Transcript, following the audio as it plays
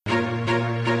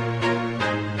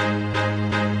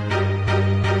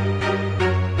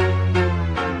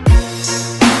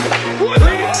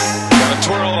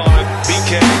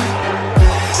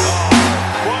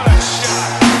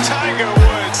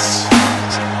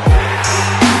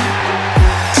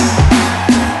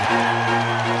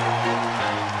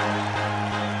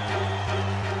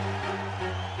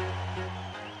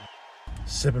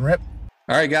Sip and Rip.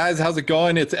 All right, guys, how's it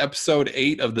going? It's episode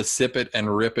 8 of the Sip It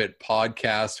and Rip It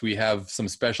podcast. We have some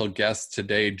special guests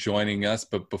today joining us,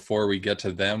 but before we get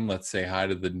to them, let's say hi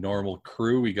to the normal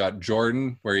crew. We got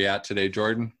Jordan. Where are you at today,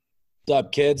 Jordan? What's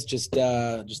up, kids? Just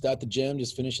at the gym,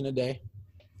 just finishing a day.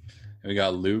 And we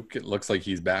got Luke. It looks like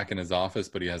he's back in his office,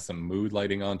 but he has some mood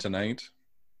lighting on tonight.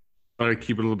 Thought I'd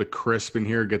keep it a little bit crisp in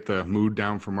here, get the mood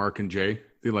down for Mark and Jay.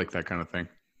 They like that kind of thing.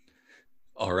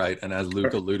 All right. And as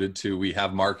Luke alluded to, we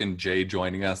have Mark and Jay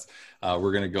joining us.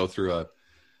 We're going to go through a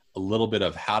little bit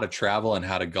of how to travel and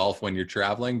how to golf when you're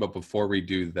traveling. But before we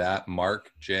do that,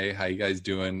 Mark, Jay, how you guys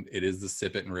doing? It is the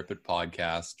Sip It and Rip It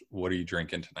podcast. What are you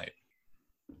drinking tonight?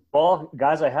 Well,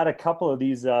 guys, I had a couple of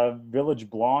these Village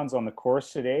Blondes on the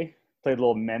course today. Played a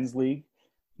little men's league,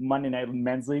 Monday night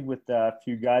men's league with a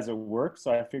few guys at work.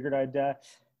 So I figured I'd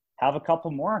have a couple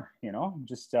more,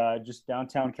 just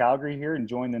downtown Calgary here,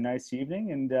 enjoying the nice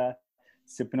evening and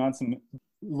sipping on some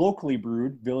locally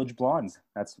brewed Village Blondes.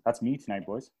 That's me tonight,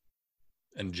 boys.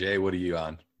 And Jay, what are you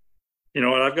on? You know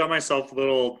what? I've got myself a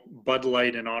little Bud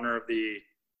Light in honor of the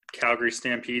Calgary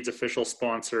Stampede's official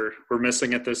sponsor. We're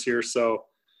missing it this year, so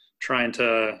trying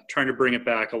to bring it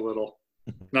back a little.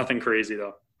 Nothing crazy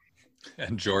though.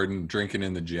 And Jordan, drinking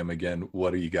in the gym again.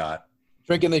 What do you got?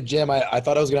 Drinking the gym. I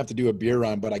thought I was gonna have to do a beer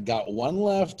run, but I got one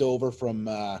left over from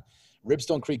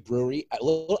Ribstone Creek Brewery, a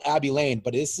little Abbey Lane.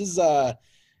 But this is an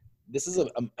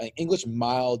English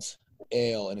mild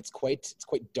ale, and it's quite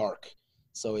dark,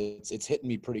 so it's hitting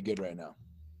me pretty good right now.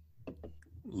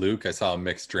 Luke, I saw a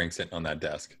mixed drink sitting on that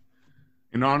desk.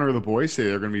 In honor of the boys,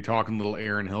 they're going to be talking a little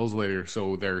Aaron Hills later.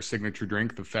 So their signature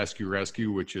drink, the Fescue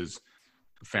Rescue, which is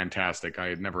fantastic. I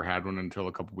had never had one until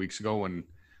a couple weeks ago, and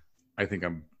I think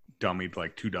I'm dummied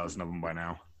like 2 dozen of them by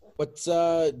now. But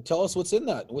tell us what's in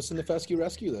that. What's in the Fescue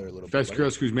Rescue there a little bit? Fescue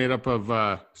Rescue is made up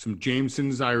of some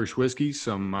Jameson's Irish whiskey,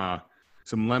 some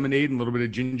lemonade, and a little bit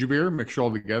of ginger beer. Mix it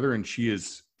all together, and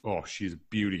she's a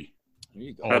beauty. There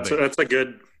you go. That's a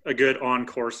good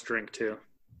on-course drink too.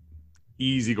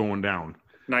 Easy going down.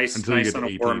 Nice until you get on a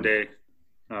 18. warm day.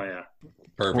 Oh yeah.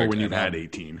 Perfect. Or when you've had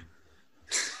 18.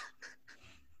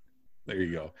 There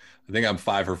you go. I think I'm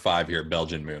 5 for 5 here at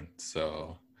Belgian Moon.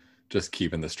 So just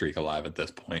keeping the streak alive at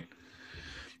this point.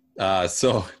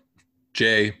 So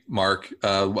Jay, Mark,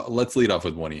 let's lead off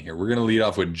with one of you here. We're going to lead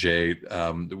off with Jay.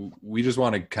 We just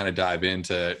want to kind of dive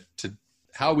into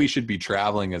how we should be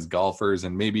traveling as golfers,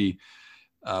 and maybe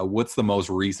what's the most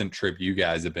recent trip you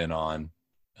guys have been on?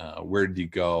 Where did you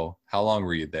go? How long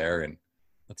were you there? And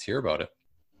let's hear about it.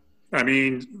 I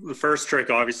mean, the first trick,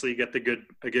 obviously, you get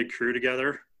a good crew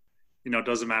together. It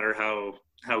doesn't matter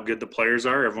how good the players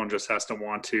are. Everyone just has to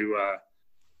want to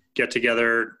get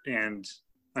together and,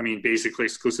 I mean, basically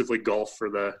exclusively golf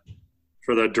for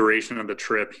the duration of the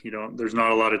trip. There's not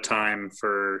a lot of time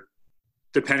for,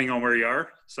 depending on where you are.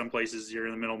 Some places you're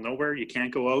in the middle of nowhere. You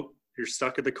can't go out. You're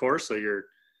stuck at the course. So you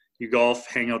golf,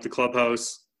 hang out at the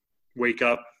clubhouse, wake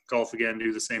up, golf again,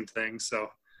 do the same thing. So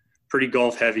pretty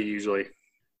golf heavy usually.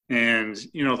 And,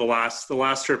 the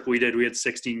last trip we did, we had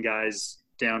 16 guys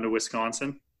down to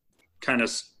Wisconsin. Kind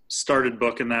of started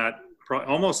booking that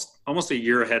almost a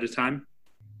year ahead of time.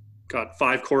 Got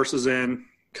 5 courses in,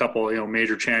 a couple,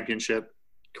 major championship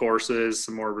courses,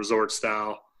 some more resort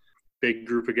style, big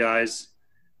group of guys.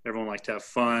 Everyone liked to have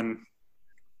fun.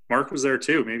 Mark was there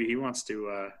too. Maybe he wants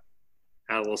to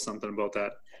add a little something about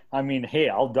that. I mean, hey,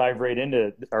 I'll dive right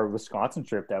into our Wisconsin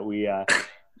trip that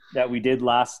we did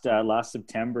last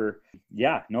September.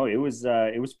 Yeah, no, it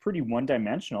was pretty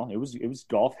one-dimensional. It was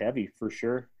golf heavy for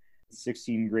sure.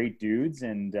 16 great dudes,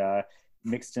 and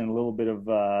mixed in a little bit of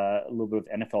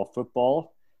NFL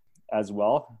football as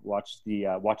well. Watched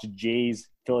Jay's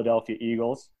Philadelphia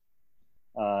Eagles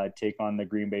take on the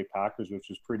Green Bay Packers, which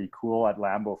was pretty cool at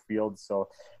Lambeau Field. So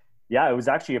yeah, it was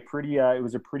actually a pretty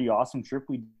awesome trip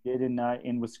we did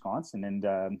in Wisconsin,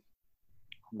 and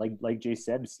like Jay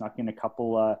said, snuck in a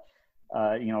couple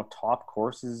top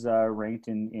courses ranked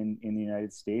in the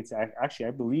United States.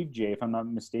 I believe, Jay, if I'm not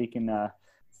mistaken,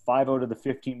 5 out of the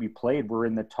 15 we played were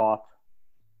in the top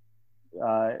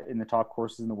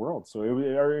courses in the world. So it was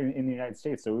in the United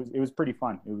States. So it was pretty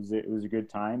fun. It was a good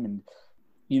time, and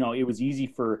it was easy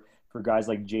for guys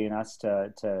like Jay and us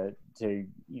to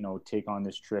take on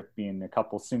this trip, being a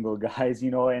couple single guys,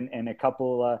 and a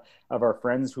couple of our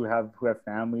friends who have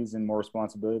families and more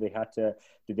responsibility. They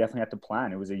definitely had to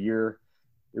plan. It was a year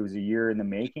in the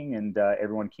making, and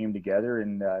everyone came together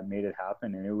and made it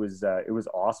happen. And it was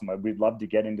awesome. We'd love to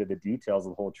get into the details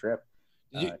of the whole trip.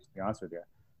 To be honest with you.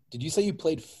 Did you say you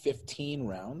played 15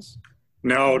 rounds?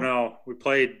 No. We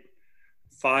played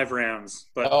 5 rounds.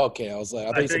 But Oh, okay, I was like, I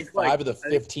thought I you said think, like, 5 of the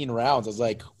 15 rounds. I was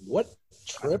like, what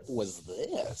trip was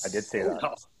this? I did say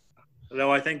that.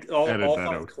 no, I think all Edit that 5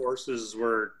 out. courses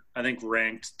were, I think,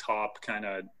 ranked top kind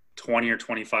of 20 or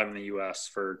 25 in the U.S.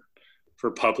 for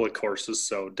public courses.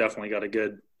 So definitely got a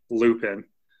good loop in.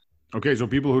 Okay, so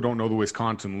people who don't know the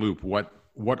Wisconsin Loop, what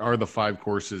are the 5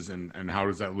 courses and how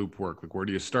does that loop work? Like, where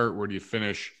do you start? Where do you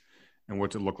finish? And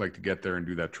what's it look like to get there and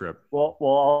do that trip? Well,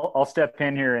 I'll step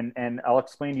in here and I'll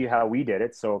explain to you how we did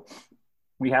it. So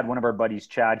we had one of our buddies,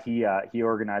 Chad. He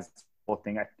organized the whole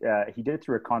thing. He did it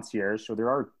through a concierge. So there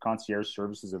are concierge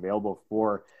services available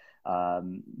for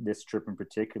this trip in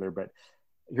particular. But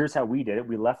here's how we did it.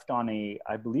 We left on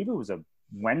I believe it was a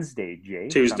Wednesday, Jay.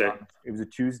 Tuesday. It was a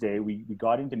Tuesday. We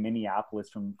got into Minneapolis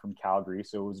from Calgary.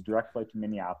 So it was a direct flight to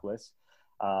Minneapolis.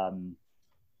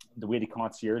 The way the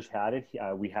concierge had it,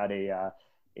 we had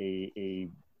a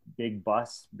big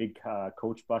bus,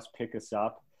 coach bus pick us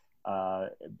up,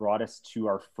 brought us to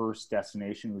our first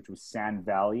destination, which was Sand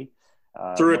Valley.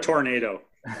 Through a tornado.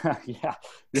 Yeah,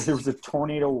 there was a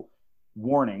tornado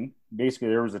warning. Basically,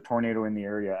 there was a tornado in the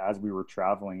area as we were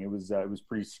traveling. It was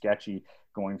pretty sketchy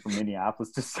going from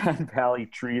Minneapolis to Sand Valley.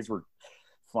 Trees were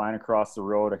flying across the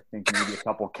road. I think maybe a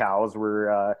couple cows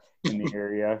were in the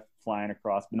area flying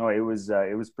across. But no, it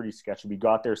was pretty sketchy. We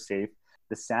got there safe.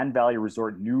 The Sand Valley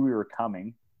Resort knew we were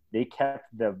coming. They kept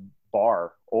the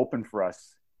bar open for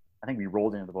us. I think we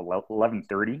rolled in at about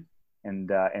 11:30,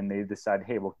 and they decided,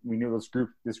 hey, well, we knew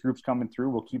this group's coming through.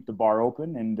 We'll keep the bar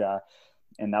open, and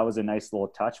that was a nice little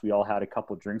touch. We all had a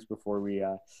couple drinks before we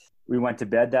went to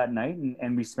bed that night,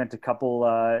 and we spent a couple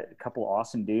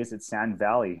awesome days at Sand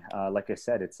Valley. Like I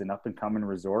said, it's an up and coming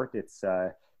resort. It's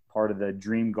part of the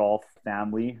Dream Golf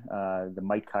family, the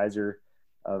Mike Kaiser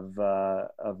of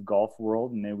golf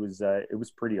world, and it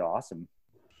was pretty awesome.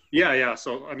 Yeah.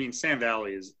 So I mean, Sand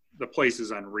Valley the place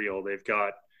is unreal. They've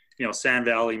got Sand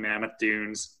Valley, Mammoth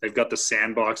Dunes. They've got the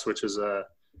Sandbox, which is a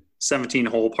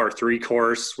 17-hole par 3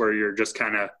 course where you're just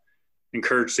kind of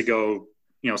encouraged to go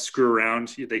screw around.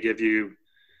 They give you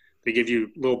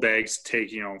little bags to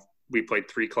take. We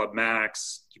played 3 club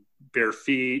max, bare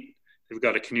feet. They've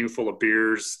got a canoe full of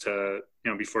beers to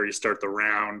before you start the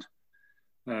round.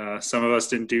 Some of us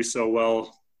didn't do so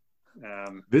well.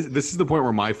 This is the point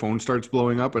where my phone starts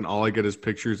blowing up and all I get is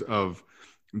pictures of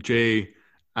Jay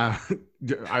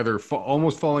either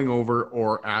almost falling over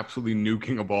or absolutely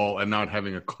nuking a ball and not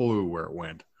having a clue where it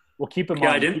went. Well, keep in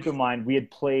mind, we had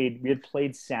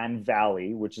played Sand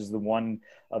Valley, which is the one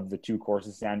of the 2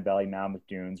 courses, Sand Valley, Mammoth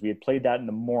Dunes. We had played that in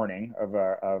the morning of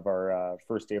our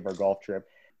first day of our golf trip.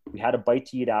 We had a bite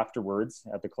to eat afterwards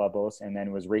at the clubhouse, and then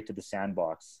it was right to the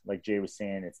Sandbox. Like Jay was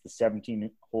saying, it's the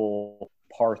 17-hole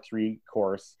par 3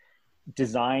 course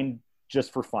designed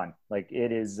just for fun. Like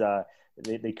it is,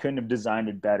 they couldn't have designed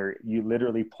it better. You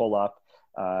literally pull up,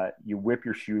 you whip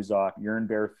your shoes off, you're in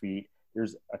bare feet.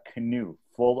 There's a canoe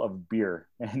full of beer,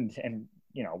 and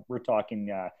we're talking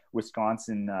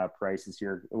Wisconsin prices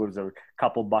here. It was a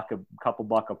couple buck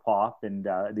a pop, and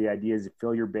the idea is to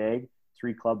fill your bag,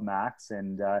 3 club max,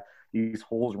 and these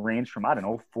holes range from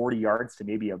 40 yards to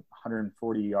maybe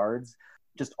 140 yards.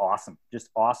 Just awesome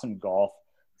golf.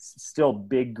 Still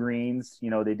big greens. They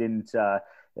didn't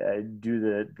do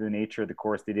the nature of the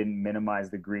course. They didn't minimize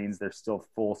the greens. They're still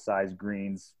full size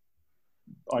greens,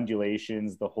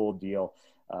 undulations, the whole deal.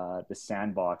 The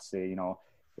Sandbox,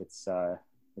 it's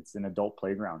an adult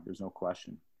playground. There's no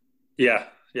question. Yeah,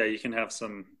 you can have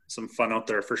some fun out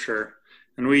there for sure.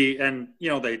 And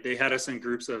they had us in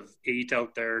groups of 8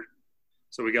 out there.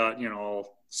 So we got,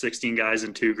 all 16 guys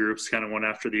in 2 groups, kind of one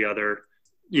after the other.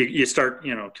 You start,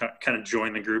 kind of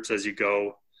join the groups as you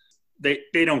go.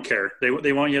 They don't care.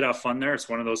 They want you to have fun there. It's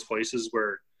one of those places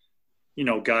where,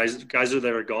 guys are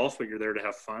there to golf, but you're there to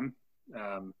have fun.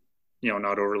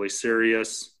 Not overly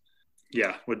serious.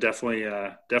 Yeah, would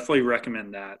definitely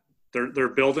recommend that. They're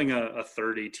building a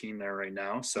 30 team there right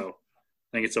now. So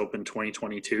I think it's open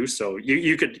 2022. So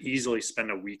you could easily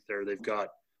spend a week there. They've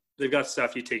got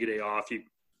stuff. You take a day off.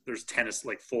 There's tennis,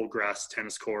 like full grass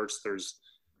tennis courts. There's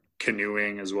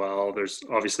canoeing as well. There's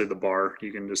obviously the bar.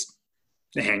 You can just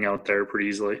hang out there pretty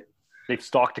easily. They've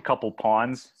stocked a couple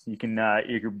ponds. You can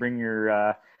bring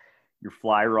your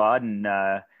fly rod and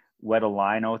wet a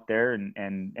line out there,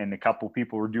 and a couple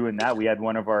people were doing that. We had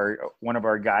one of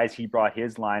our guys. He brought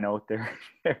his line out there.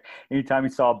 Anytime he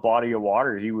saw a body of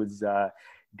water, he was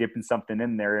dipping something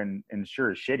in there, and sure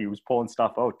as shit, he was pulling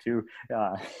stuff out too.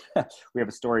 We have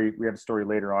a story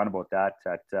later on about that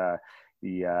at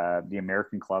the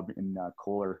American Club in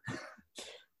Kohler.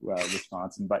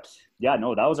 Wisconsin. But yeah,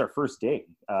 no, that was our first day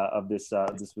of this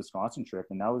Wisconsin trip,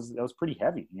 and that was pretty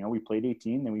heavy. You know, we played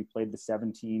 18, then we played the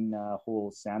 17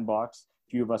 hole sandbox.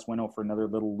 A few of us went out for another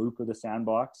little loop of the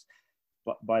sandbox,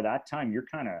 but by that time you're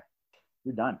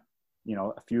done. You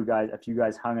know, a few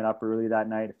guys hung it up early that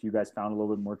night. A few guys found a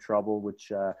little bit more trouble,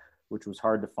 which was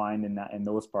hard to find in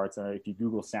those parts. If you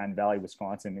Google Sand Valley,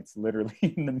 Wisconsin, it's literally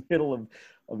in the middle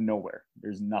of nowhere.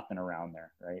 There's nothing around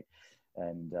there, right?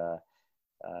 And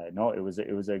no, it was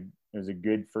a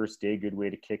good first day, good way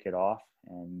to kick it off,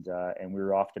 and we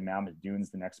were off to Mammoth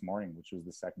Dunes the next morning, which was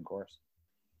the second course.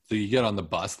 So you get on the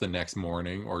bus the next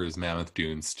morning, or is Mammoth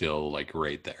Dunes still like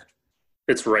right there?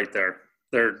 It's right there.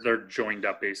 They're joined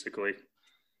up basically.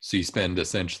 So you spend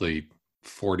essentially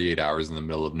 48 hours in the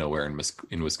middle of nowhere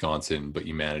in Wisconsin, but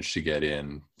you manage to get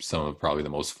in some of probably the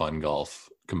most fun golf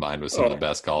combined with some of the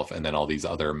best golf, and then all these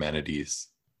other amenities.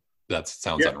 That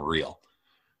sounds unreal.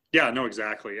 Yeah, no,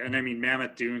 exactly. And I mean,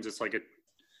 Mammoth Dunes,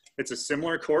 it's a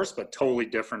similar course, but totally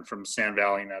different from Sand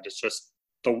Valley in that it's just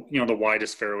the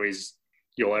widest fairways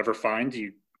you'll ever find.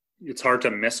 It's hard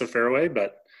to miss a fairway,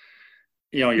 but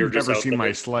you've never seen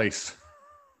my slice.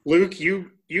 Luke,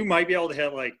 you might be able to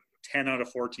hit like 10 out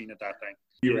of 14 at that thing.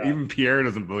 Even Pierre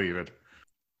doesn't believe it.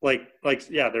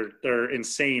 Yeah, they're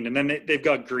insane. And then they've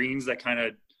got greens that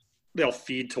they'll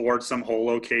feed towards some hole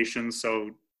locations.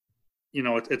 So,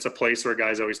 it's a place where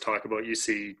guys always talk about, you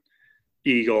see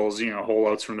eagles, hole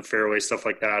outs from the fairway, stuff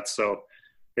like that. So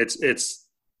it's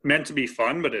meant to be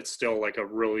fun, but it's still like a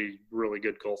really, really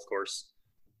good golf course.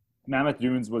 Mammoth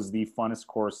Dunes was the funnest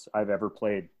course I've ever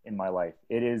played in my life.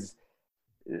 It is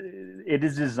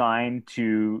designed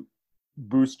to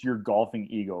boost your golfing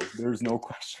ego. There's no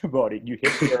question about it. You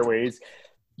hit fairways,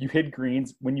 you hit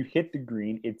greens. When you hit the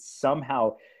green, it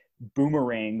somehow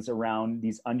boomerangs around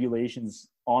these undulations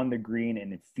on the green,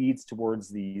 and it feeds towards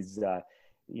these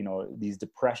these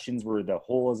depressions where the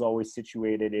hole is always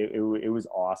situated. It was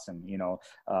awesome.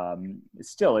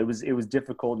 Still it was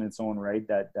difficult in its own right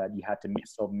that you had to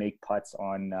still make putts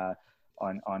on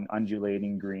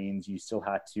undulating greens. You still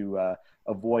had to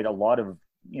avoid a lot of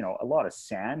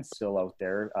sand still out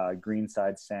there,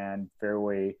 greenside sand,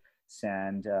 fairway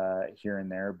sand here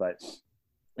and there, but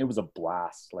it was a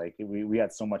blast. Like we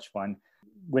had so much fun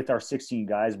with our 16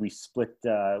 guys. We split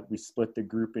the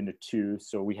group into two,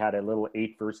 so we had a little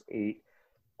 8 versus 8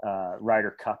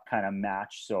 Ryder Cup kind of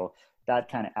match. So that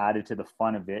kind of added to the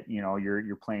fun of it.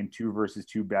 You're playing 2 versus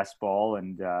 2 best ball,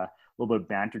 and a little bit of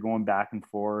banter going back and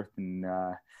forth. And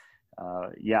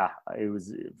it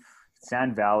was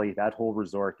Sand Valley, that whole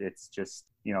resort. It's just,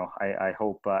 I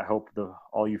hope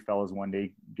all you fellas one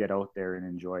day get out there and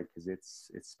enjoy it, because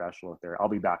it's special out there. I'll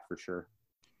be back for sure.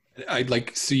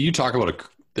 So you talk about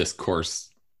this course.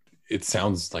 It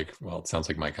sounds like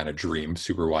my kind of dream: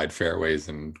 super wide fairways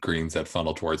and greens that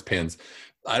funnel towards pins.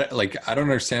 I don't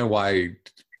understand why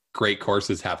great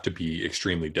courses have to be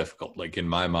extremely difficult. Like, in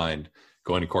my mind,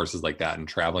 going to courses like that and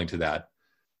traveling to that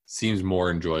seems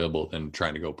more enjoyable than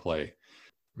trying to go play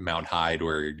Mount Hyde,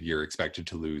 where you're expected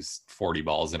to lose 40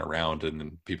 balls in a round, and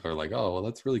then people are like, oh, well,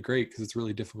 that's really great because it's a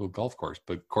really difficult golf course.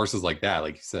 But courses like that,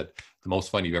 like you said, the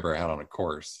most fun you've ever had on a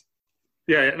course.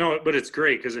 Yeah, no, but it's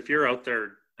great because if you're out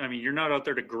there, I mean, you're not out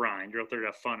there to grind, you're out there to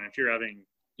have fun. And if you're having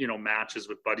matches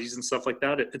with buddies and stuff like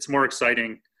that, it's more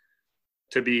exciting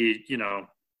to be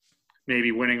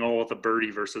maybe winning all with a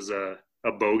birdie versus a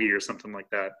bogey or something like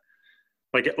that.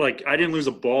 Like I didn't lose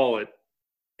a ball at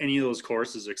any of those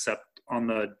courses except on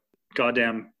the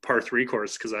goddamn par 3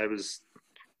 course, because I was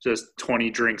just 20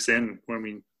 drinks in when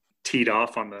we teed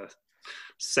off on the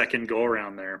second go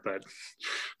around there. But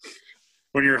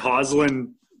when you're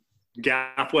hosling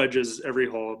gap wedges every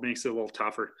hole, it makes it a little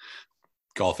tougher.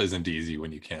 Golf isn't easy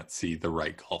when you can't see the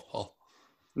right golf ball.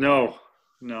 No,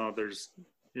 you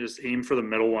just aim for the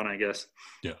middle one, I guess.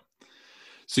 Yeah.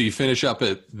 So you finish up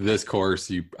at this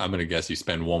course. I'm going to guess you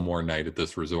spend one more night at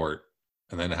this resort.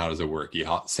 And then how does it work?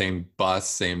 Same bus,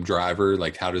 same driver?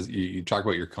 Like, how does you talk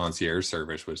about your concierge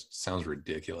service, which sounds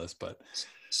ridiculous, but.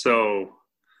 So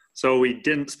we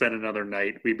didn't spend another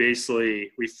night. We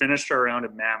finished our round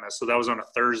at Mammoth. So that was on a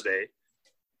Thursday,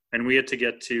 and we had to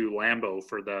get to Lambeau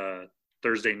for the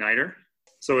Thursday nighter.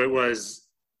 So it was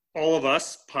all of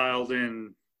us piled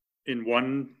in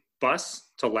one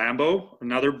bus to Lambeau.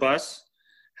 Another bus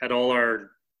had all our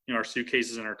our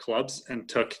suitcases and our clubs, and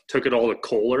took it all to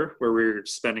Kohler, where we were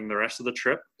spending the rest of the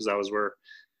trip, because that was where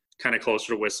kind of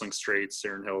closer to Whistling Straits,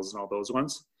 Erin Hills, and all those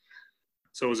ones.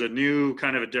 So it was a new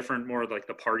kind of a different, more like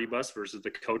the party bus versus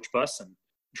the coach bus, and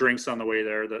drinks on the way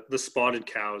there. The Spotted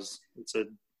Cows.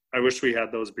 I wish we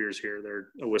had those beers here. They're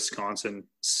a Wisconsin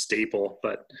staple,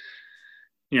 but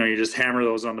you just hammer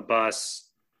those on the bus,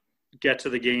 get to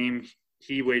the game.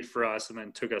 He waited for us and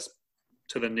then took us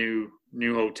to the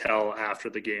new hotel after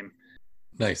the game.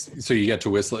 Nice. So you get to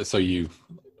Whistling. So you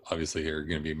obviously are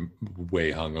going to be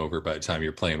way hungover by the time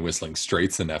you're playing Whistling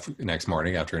Straits the next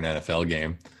morning after an NFL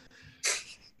game.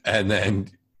 And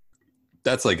then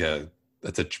that's a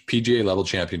PGA level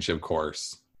championship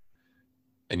course.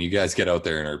 And you guys get out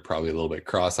there and are probably a little bit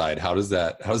cross-eyed. How does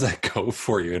that go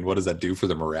for you? And what does that do for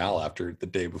the morale after the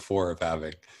day before of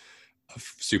having a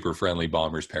super friendly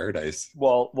Bombers paradise?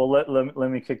 Well,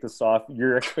 let me kick this off.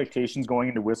 Your expectations going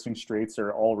into Whistling Straits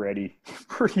are already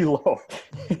pretty low.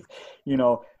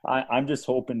 I'm just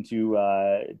hoping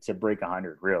to break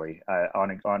 100 really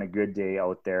on a good day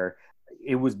out there.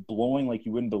 It was blowing like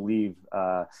you wouldn't believe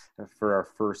for our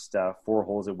first 4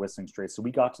 holes at Whistling Straits. So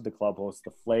we got to the clubhouse.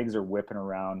 The flags are whipping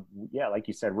around. Yeah, like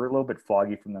you said, we're a little bit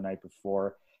foggy from the night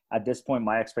before. At this point,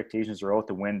 my expectations are out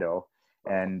the window.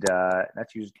 And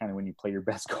that's usually kind of when you play your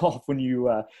best golf, when you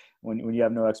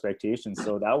have no expectations.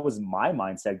 So that was my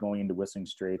mindset going into Whistling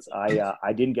Straits.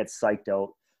 I didn't get psyched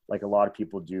out like a lot of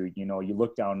people do. You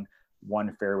look down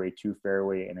 1 fairway, 2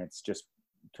 fairway, and it's just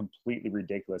completely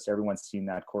ridiculous. Everyone's seen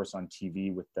that course on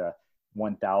TV with the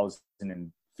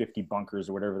 1,050 bunkers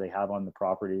or whatever they have on the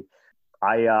property.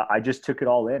 I just took it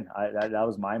all in. That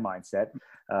was my mindset.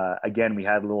 Again, we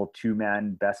had a little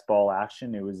 2-man best ball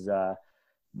action. It was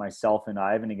myself and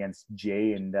Ivan against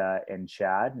Jay and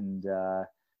Chad, and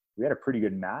we had a pretty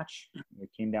good match. It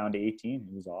came down to 18.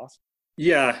 It was awesome.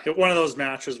 Yeah, one of those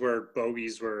matches where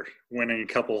bogeys were winning a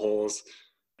couple holes.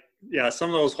 Yeah, some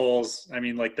of those holes, I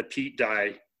mean, like the Pete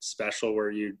Dye special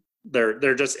where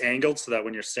they're just angled so that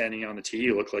when you're standing on the tee,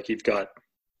 you look like you've got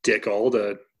dick all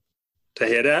to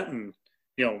hit at. And,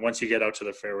 once you get out to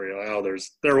the fairway, you're like, oh,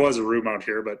 there was a room out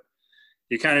here, but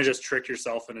you kind of just trick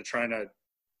yourself into trying to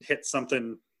hit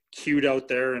something cute out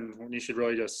there, and when you should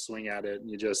really just swing at it.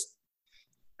 And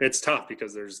it's tough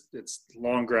because it's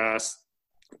long grass,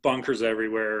 bunkers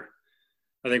everywhere.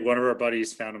 I think one of our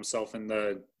buddies found himself in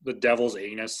the Devil's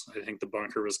Anus, I think the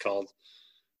bunker was called.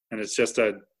 And it's just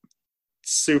a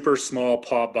super small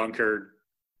pop bunker,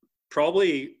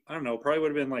 probably would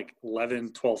have been like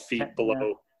 11, 12 feet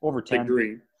below over 10 the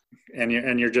green. And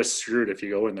you're just screwed if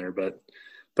you go in there. But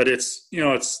it's,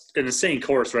 it's an insane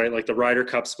course, right? Like the Ryder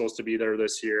Cup's supposed to be there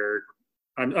this year.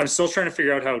 I'm still trying to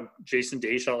figure out how Jason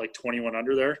Day shot like 21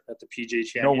 under there at the PGA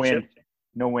Championship.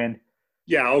 No win.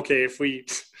 Yeah, okay. If we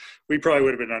probably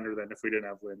would have been under then if we didn't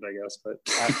have wind, I guess. But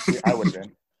I would have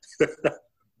been.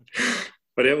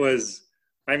 But it was,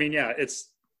 I mean, yeah, it's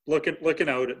looking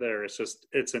out at there.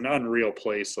 It's an unreal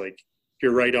place. Like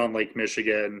you're right on Lake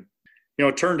Michigan.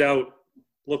 It turned out,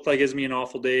 looked like it's gonna be an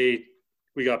awful day.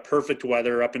 We got perfect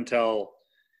weather up until,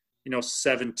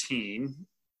 17,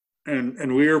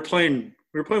 and we were playing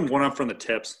 1 up from the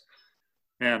tips,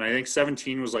 and I think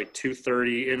 17 was like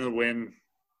 230 into the wind.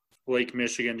 Lake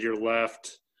Michigan to your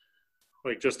left,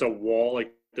 like just a wall,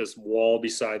 like this wall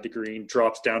beside the green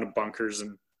drops down to bunkers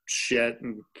and shit.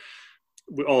 And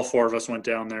all 4 of us went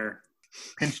down there.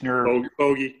 Pinch nerve.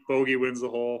 Bogey wins the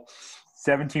hole.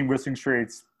 17 Whistling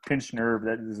Straits, pinch nerve.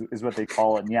 That is what they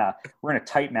call it. And yeah, we're in a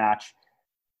tight match.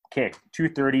 Okay,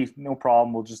 230, no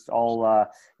problem. We'll just all,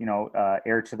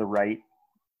 air to the right.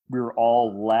 We were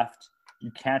all left.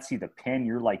 You can't see the pin.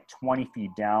 You're like 20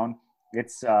 feet down.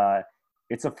 It's a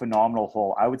phenomenal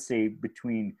hole. I would say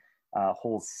between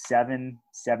holes 7,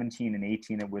 17, and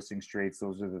 18 at Whistling Straits,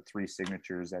 those are the 3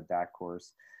 signatures at that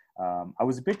course. I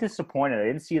was a bit disappointed. I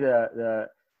didn't see the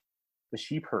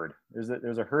sheep herd.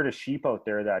 There's a herd of sheep out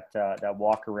there that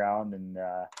walk around, and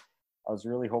I was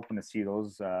really hoping to see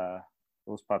those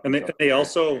puppies.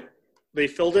 And they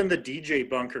filled in the DJ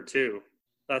bunker too.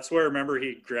 That's where, remember,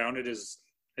 he grounded his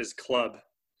club.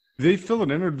 Did they fill it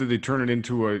in, or did they turn it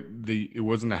into it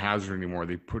wasn't a hazard anymore?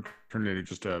 They turned it into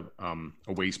just a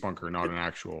waste bunker, not an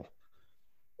actual.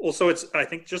 Well, so I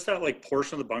think just that like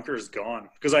portion of the bunker is gone,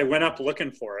 because I went up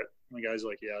looking for it. And the guy's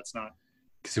like, yeah, it's not.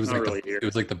 Because it was like really it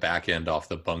was like the back end off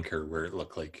the bunker where it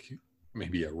looked like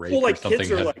maybe a rake like or something.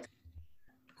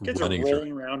 Kids are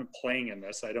rolling around and playing in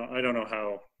this. I don't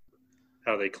know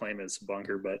how they claim it's a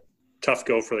bunker, but tough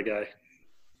go for the guy.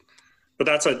 But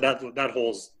that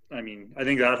hole's. I mean, I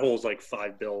think that hole's like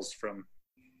 5 bills from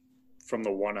the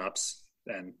 1-ups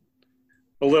and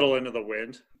a little into the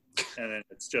wind, and then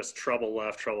it's just trouble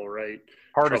left, trouble right.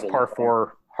 Hardest par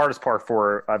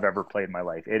 4 I've ever played in my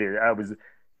life. It is. I was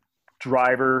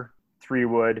driver,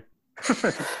 3-wood,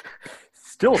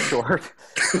 still short.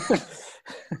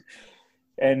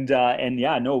 And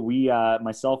yeah, no, we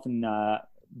myself and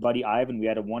buddy Ivan, we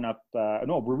had a 1-up.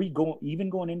 No, were we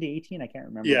going into 18? I can't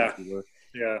remember. Yeah.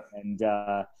 Yeah.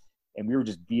 And we were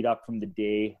just beat up from the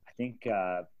day. I think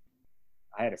I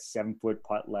had a 7-foot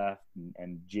putt left,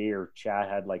 and Jay or Chad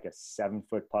had like a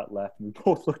 7-foot putt left. And we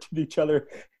both looked at each other.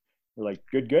 We're like,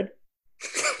 good.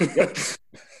 Yep.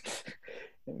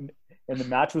 And the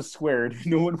match was squared.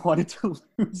 No one wanted to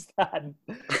lose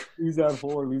that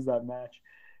hole or lose that match.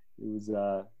 It was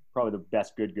probably the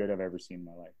best good I've ever seen in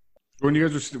my life. When you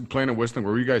guys were playing at Whistling,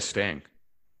 where were you guys staying?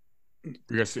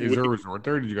 Is there a resort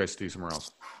there, or did you guys stay somewhere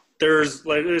else? There's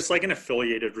like an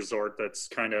affiliated resort that's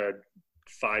kind of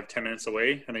 5-10 minutes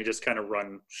away, and they just kind of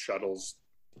run shuttles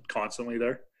constantly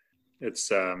there. It's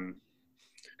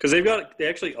because they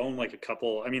actually own like a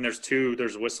couple. I mean,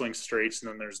 there's Whistling Straits, and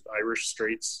then there's Irish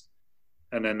Straits,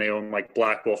 and then they own like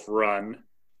Black Wolf Run.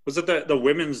 Was it the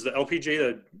women's, the LPGA,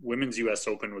 the women's US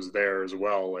Open was there as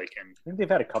well? Like, and I think they've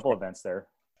had a couple events there.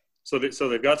 So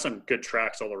they've got some good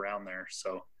tracks all around there.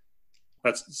 So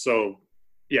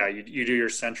yeah, you do your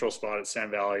central spot at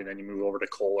Sand Valley, then you move over to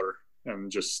Kohler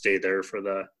and just stay there for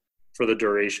the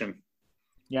duration.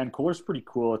 Yeah, and Kohler's pretty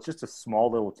cool. It's just a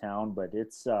small little town, but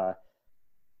it's I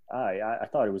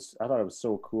thought it was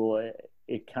so cool.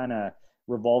 It kind of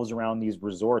revolves around these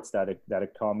resorts that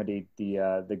accommodate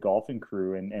the golfing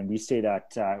crew, and we stayed at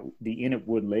the Inn at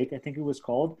Wood Lake, I think it was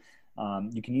called.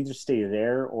 You can either stay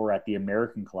there or at the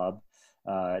American Club.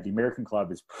 The American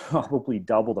Club is probably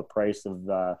double the price of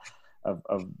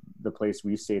the place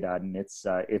we stayed at, and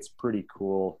it's pretty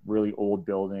cool. Really old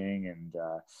building and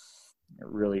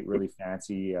really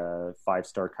fancy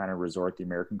 5-star kind of resort. The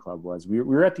American Club was. We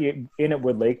were at the Inn at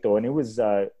Wood Lake though, and it was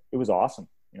awesome.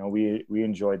 You know, we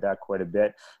enjoyed that quite a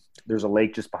bit. There's a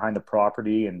lake just behind the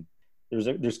property, and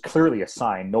there's clearly a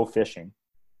sign, no fishing.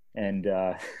 And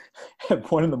at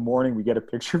 1 a.m, we get a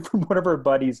picture from one of our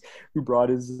buddies who brought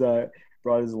his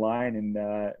line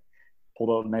and pulled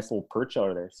out a nice little perch out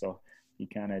of there. So he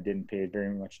kind of didn't pay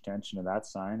very much attention to that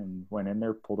sign and went in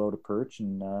there, pulled out a perch,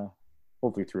 and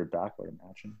hopefully threw it back, I would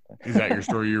imagine. Is that your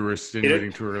story you were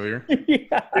insinuating to earlier?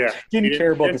 Yeah. Didn't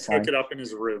care about the sign. Pick it up in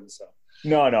his room. So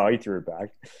no, he threw it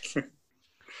back.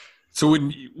 So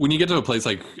when you get to a place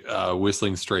like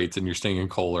Whistling Straits and you're staying in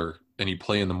Kohler and you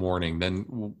play in the morning, then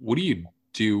what do you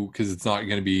do? Because it's not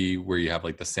going to be where you have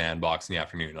like the sandbox in the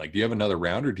afternoon. Like, do you have another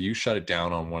round, or do you shut it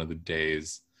down on one of the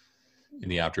days in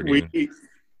the afternoon? I think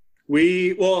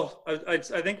we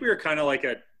were kind of like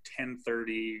at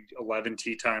 10:30, 11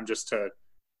 tee time, just to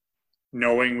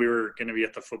knowing we were going to be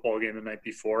at the football game the night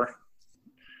before.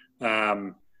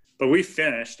 But we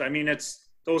finished. I mean, it's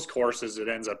those courses, it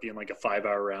ends up being like a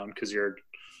 5-hour round because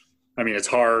it's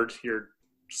hard. You're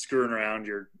screwing around.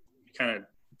 You're kind of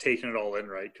taking it all in,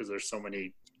 right? Because there's so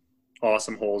many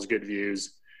awesome holes, good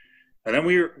views. And then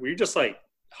we just like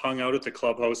hung out at the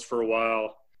clubhouse for a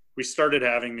while. We started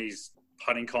having these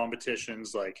putting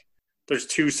competitions. Like, there's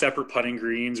 2 separate putting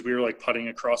greens. We were like putting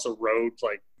across a road,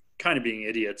 like kind of being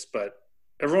idiots. But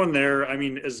everyone there, I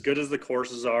mean, as good as the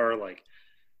courses are, like,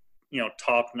 you know,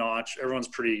 top notch. Everyone's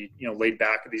pretty, you know, laid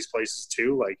back at these places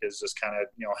too. Like, it's just kind of,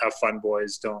 you know, have fun,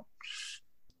 boys. Don't,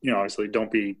 you know, obviously don't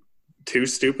be too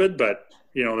stupid, but,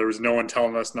 you know, there was no one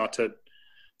telling us not to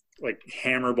like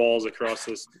hammer balls across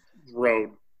this road.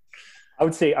 I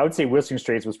would say Whistling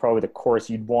Straits was probably the course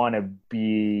you'd want to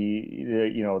be,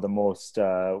 you know, the most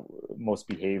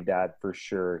behaved at, for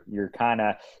sure. You're kind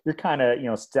of, you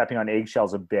know, stepping on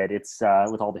eggshells a bit. It's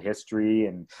with all the history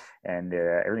and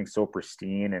everything's so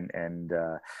pristine, and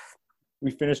we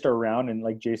finished our round, and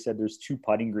like Jay said, there's 2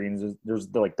 putting greens. There's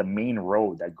the main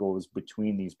road that goes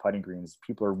between these putting greens.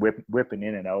 People are whipping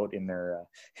in and out in their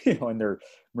you know, in their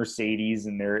Mercedes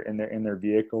and their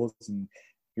vehicles, and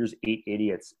here's 8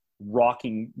 idiots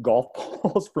rocking golf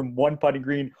balls from one putting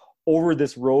green over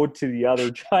this road to the other,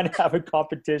 trying to have a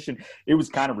competition. It was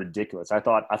kind of ridiculous. I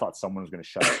thought someone was going to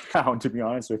shut it down, to be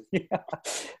honest with you.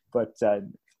 But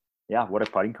yeah, what a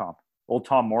putting comp. Old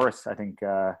Tom Morris, I think,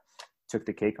 took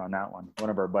the cake on that one. One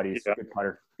of our buddies. Yeah.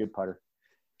 Good putter.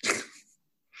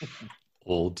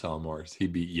 Old Tom Morris. He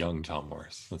beat young Tom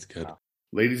Morris. That's good. Wow.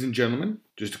 Ladies and gentlemen,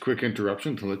 just a quick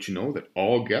interruption to let you know that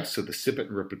all guests of the Sip It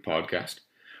and Rip It podcast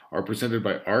are presented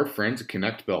by our friends at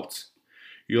Connect Belts.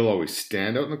 You'll always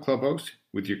stand out in the clubhouse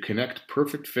with your Connect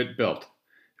Perfect Fit belt.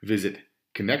 Visit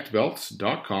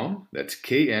connectbelts.com, that's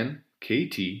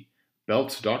KNKT,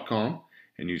 belts.com,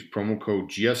 and use promo code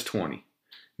GS20.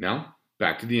 Now,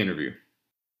 back to the interview.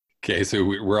 Okay, so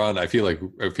we're on. I feel like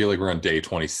we're on day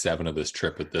 27 of this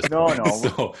trip at this point. No.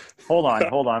 So, hold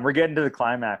on. We're getting to the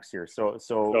climax here. So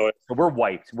we're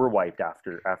wiped. We're wiped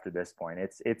after this point.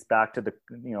 It's back to the,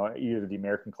 you know, either the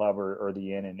American Club or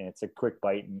the Inn, and it's a quick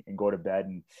bite and go to bed.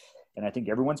 And I think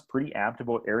everyone's pretty amped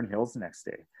about Erin Hills the next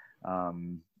day.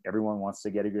 everyone wants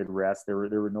to get a good rest. There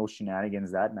were no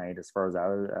shenanigans that night, as far as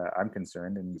I'm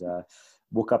concerned. And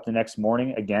woke up the next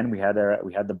morning. Again, we had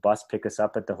the bus pick us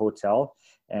up at the hotel,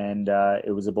 and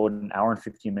it was about an hour and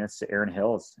 15 minutes to Erin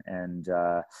Hills, and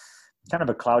kind of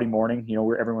a cloudy morning.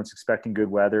 Where everyone's expecting good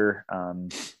weather.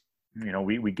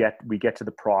 We get to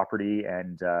the property,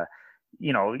 and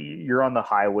you're on the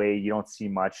highway. You don't see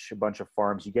much. A bunch of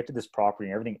farms. You get to this property,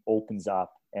 and everything opens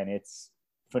up, and it's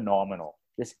phenomenal.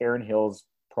 This Erin Hills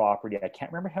property, I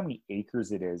can't remember how many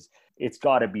acres it is. It's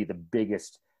got to be the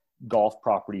biggest golf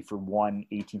property for one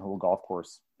 18-hole golf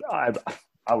course I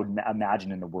would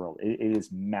imagine in the world. It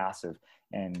is massive,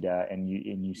 and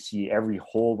you see every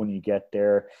hole when you get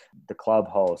there. The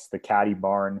clubhouse, the caddy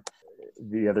barn,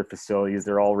 the other facilities,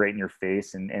 they're all right in your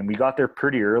face. And we got there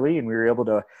pretty early, and we were able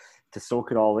to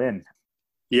soak it all in.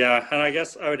 Yeah, and I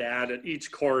guess I would add at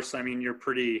each course, I mean,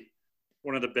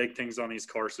 one of the big things on these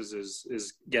courses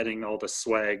is getting all the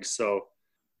swag. So,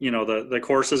 the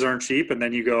courses aren't cheap, and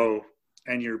then you go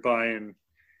and you're buying,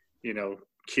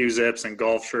 Q-zips and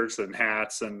golf shirts and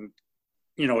hats and,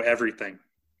 everything.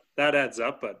 That adds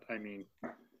up, but I mean,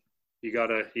 you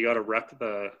gotta rep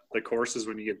the courses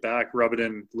when you get back, rub it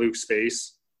in Luke's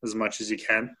face as much as you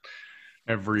can.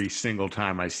 Every single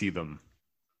time I see them.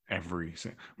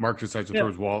 Mark decides to throw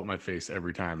his wallet in my face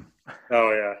every time.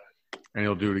 Oh yeah. And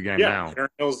he'll do it again now. Erin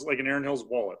Hills, like an Erin Hills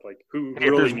wallet. Like who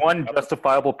if there's one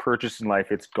justifiable purchase in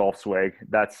life, it's golf swag.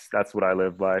 That's what I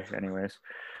live by anyways.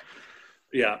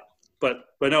 Yeah. But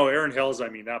no, Erin Hills, I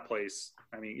mean, that place,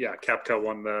 Koepka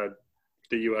won the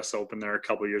US Open there a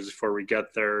couple of years before we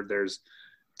get there. There's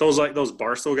those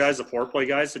Barstow guys, the foreplay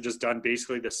guys, have just done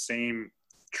basically the same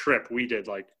trip we did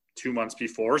like 2 months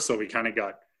before. So we kind of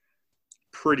got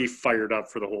pretty fired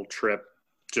up for the whole trip.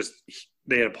 Just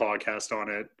they had a podcast on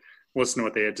it. Listen to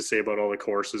what they had to say about all the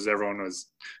courses. Everyone was,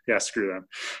 screw them.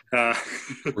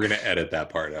 We're going to edit that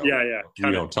part out. Yeah.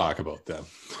 We don't talk about them.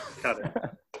 Cut it.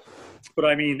 But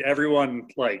I mean, everyone,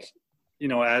 like,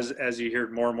 as you hear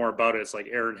more and more about it, it's like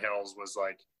Erin Hills was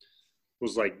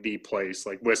like the place.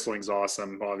 Like Whistling's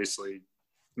awesome, obviously,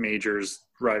 majors,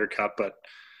 Ryder Cup, but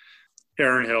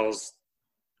Erin Hills,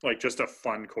 like just a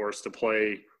fun course to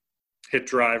play. Hit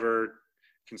driver,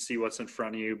 can see what's in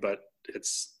front of you, but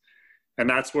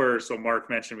that's where, so Mark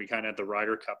mentioned we kind of had the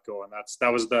Ryder Cup going.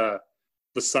 That was the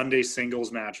Sunday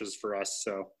singles matches for us.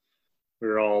 So we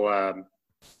were all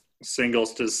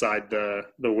singles to decide the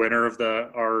winner of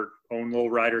our own little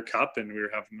Ryder Cup, and we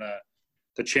were having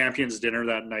the champions dinner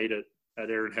that night at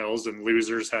Erin Hills, and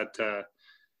losers had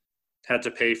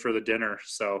to pay for the dinner.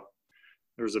 So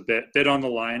there was a bit on the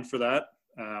line for that.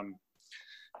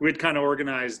 We'd kind of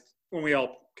organized, when we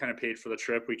all kind of paid for the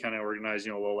trip, we kind of organized,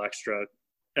 a little extra.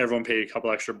 Everyone paid a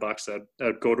couple extra bucks that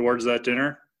go towards that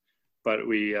dinner, but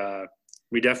we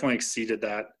definitely exceeded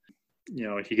that.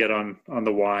 You get on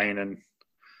the wine, and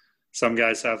some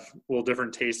guys have a little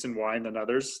different taste in wine than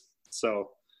others, so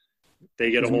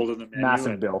they get a hold of the menu.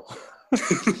 Massive bill.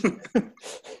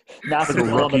 Massive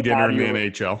bill. Rookie dinner in the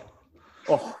NHL.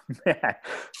 Oh man.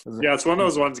 Yeah, it's one of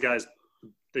those ones, guys.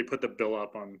 They put the bill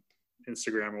up on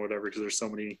Instagram or whatever because there's so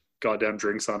many goddamn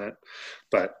drinks on it.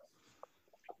 But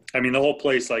I mean, the whole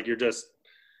place, like,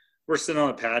 we're sitting on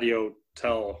the patio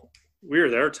we were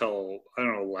there till I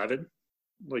don't know 11,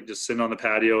 like just sitting on the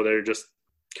patio. They're just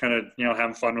kind of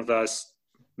having fun with us,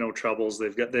 no troubles.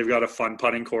 They've got a fun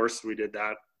putting course. We did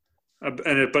that,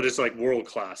 but it's like world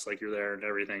class. Like you're there and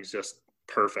everything's just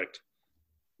perfect.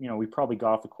 We probably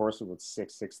got off the course at about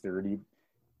 6:30.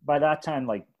 By that time,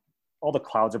 like all the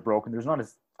clouds are broken. There's not a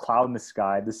cloud in the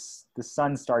sky. The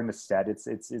sun's starting to set. It's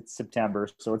September,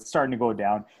 so it's starting to go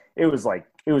down. It was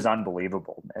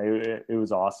unbelievable. It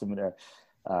was awesome.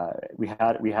 We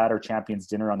had our champions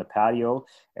dinner on the patio,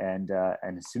 and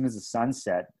as soon as the sun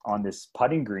set on this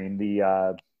putting green,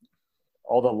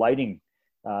 all the lighting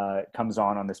comes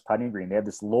on this putting green. They have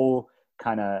this low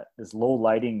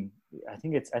lighting. I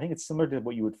think it's similar to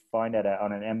what you would find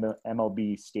on an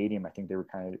MLB stadium. I think they were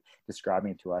kind of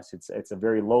describing it to us. It's a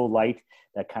very low light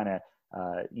that kind of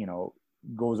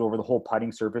goes over the whole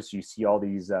putting surface. You see all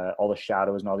the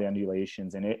shadows and all the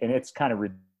undulations, and it's kind of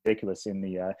ridiculous in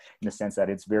the sense that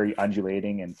it's very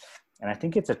undulating, and I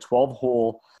think it's a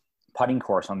 12-hole putting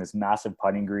course on this massive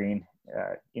putting green.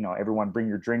 Everyone bring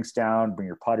your drinks down, bring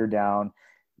your putter down.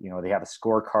 They have a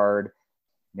scorecard.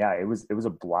 Yeah, it was a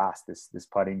blast. This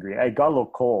putting green. It got a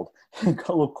little cold. It got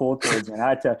a little cold towards me.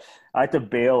 I had to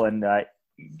bail and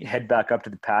head back up to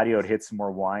the patio to hit some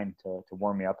more wine to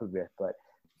warm me up a bit. But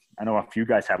I know a few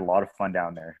guys had a lot of fun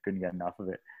down there. Couldn't get enough of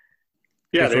it.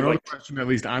 Yeah, so another question at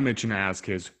least I'm itching to ask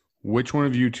is, which one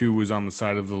of you two was on the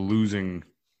side of the losing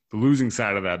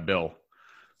side of that bill?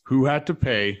 Who had to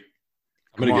pay?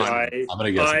 I'm gonna Come guess. on. I'm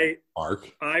gonna guess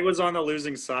Mark. I was on the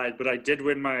losing side, but I did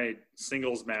win my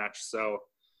singles match, so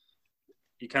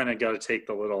you kind of got to take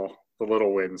the little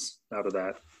wins out of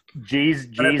that. Jay's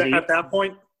At that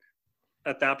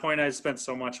point, I spent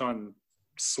so much on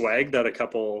swag that a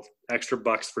couple extra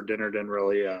bucks for dinner didn't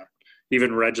really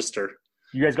even register.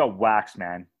 You guys got waxed,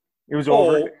 man. It was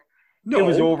Oh, over. no, It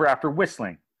was over after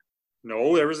whistling.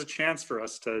 No, there was a chance for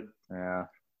us to. Yeah.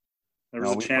 There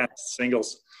was a chance.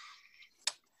 Singles.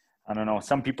 I don't know.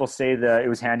 Some people say that it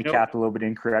was handicapped a little bit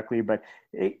incorrectly, but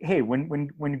hey, when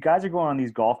you guys are going on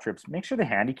these golf trips, make sure the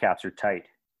handicaps are tight.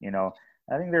 You know,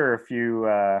 I think there are a few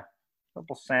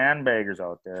couple sandbaggers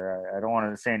out there. I don't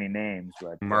want to say any names,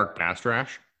 but Mark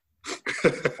Bastrash.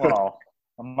 well,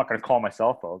 I'm not going to call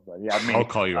myself out, but yeah, I mean, I'll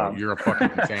call you out. You're a fucking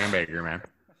sandbagger, man.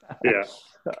 Yeah.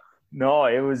 No,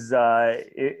 it was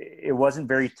it wasn't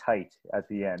very tight at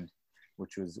the end,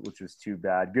 which was too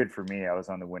bad. Good for me. I was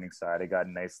on the winning side. I got a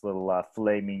nice little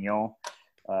filet mignon,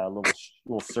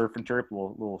 little surf and turf,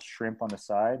 little shrimp on the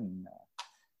side, and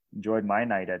enjoyed my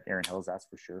night at Erin Hills. That's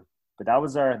for sure. But that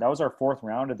was our fourth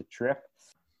round of the trip.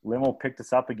 Limo picked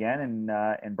us up again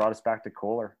and brought us back to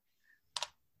Kohler.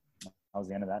 That was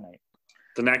the end of that night.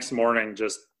 The next morning,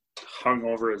 just hung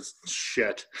over as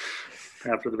shit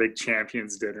after the big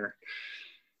champions dinner.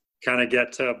 Kind of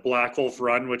get to Black Wolf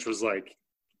Run, which was like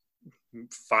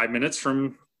 5 minutes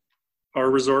from our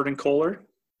resort in Kohler.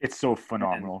 It's so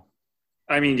phenomenal.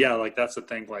 I mean, yeah, like that's the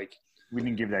thing. Like we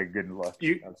didn't give that a good look.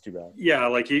 That's too bad. Yeah,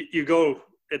 like you go.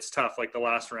 It's tough. Like the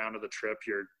last round of the trip,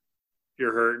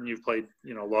 you're hurt and you've played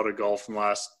a lot of golf in the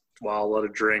last while, a lot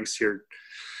of drinks. You're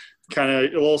kind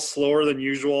of a little slower than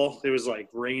usual. It was like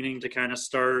raining to kind of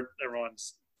start.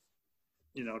 Everyone's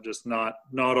just not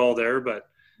all there. But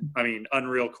I mean,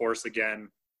 unreal course again.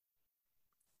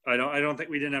 I don't think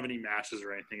we didn't have any matches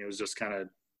or anything. It was just kind of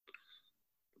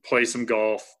play some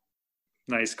golf,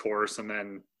 nice course, and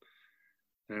then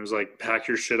it was like pack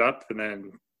your shit up and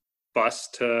then bus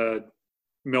to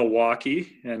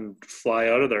Milwaukee and fly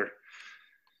out of there.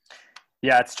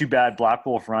 Yeah, it's too bad. Black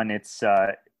Wolf Run. It's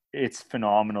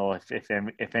phenomenal.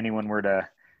 If anyone were to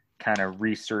kind of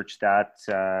research that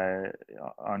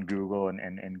on Google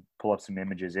and pull up some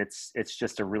images, it's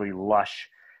just a really lush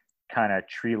kind of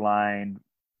tree line.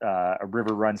 A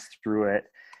river runs through it.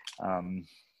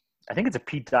 I think it's a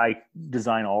Pete Dye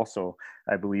design also.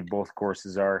 I believe both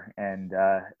courses are. And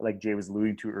like Jay was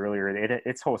alluding to earlier,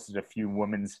 it's hosted a few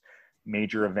women's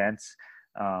major events.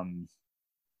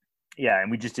 Yeah,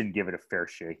 and we just didn't give it a fair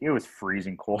shake. It was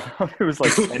freezing cold. It was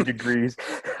like 10 degrees.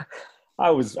 I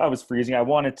was freezing. I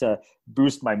wanted to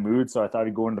boost my mood, so I thought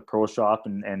I'd go into the pro shop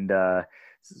and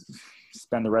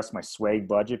spend the rest of my swag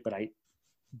budget. But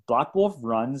Black Wolf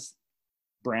Run's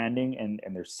branding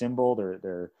and their symbol,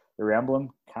 their emblem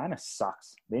kind of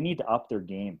sucks. They need to up their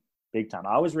game big time.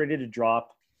 I was ready to drop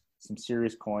some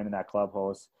serious coin in that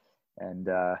clubhouse, and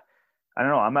I don't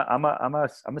know.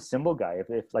 I'm a symbol guy.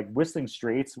 If like Whistling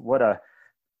Straits, what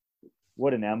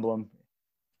an emblem.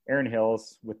 Erin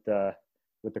Hills with the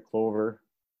clover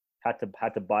had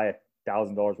to buy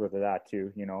 $1,000 worth of that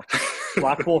too.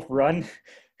 Black Wolf Run.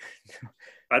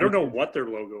 I don't know what their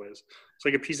logo is. It's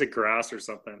like a piece of grass or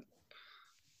something.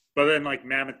 But then like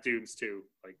Mammoth Dunes too.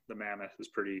 Like the mammoth is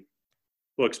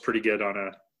looks pretty good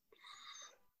on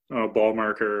a ball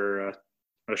marker or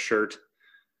a shirt.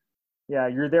 Yeah,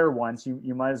 you're there once.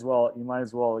 You might as well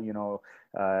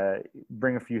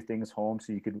bring a few things home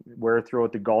so you could wear it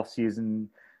throughout the golf season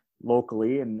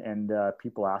locally, and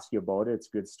people ask you about it. It's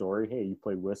a good story. Hey, you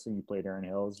played Whistling, you played Erin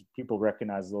Hills. People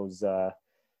recognize those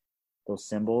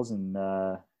symbols, and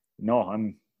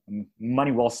I'm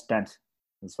money well spent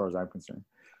as far as I'm concerned.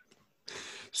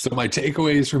 So my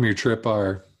takeaways from your trip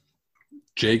are: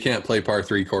 Jay can't play par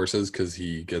 3 courses because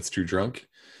he gets too drunk.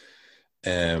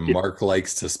 And Mark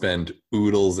likes to spend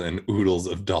oodles and oodles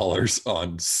of dollars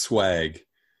on swag.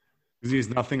 Because he has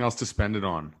nothing else to spend it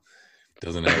on.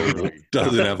 Doesn't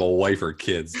have a wife or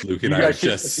kids. Luke and I are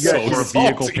just or a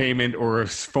vehicle payment or a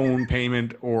phone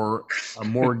payment or a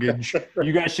mortgage.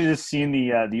 You guys should have seen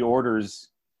the orders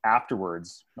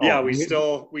afterwards. Yeah, we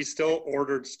still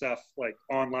ordered stuff like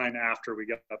online after we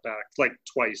got back, like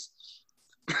twice.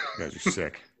 You guys are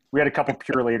sick. We had a couple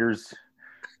Purelators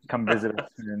come visit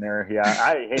us in there. Yeah,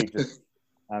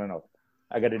 I don't know.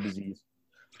 I got a disease.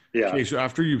 Yeah. Okay, so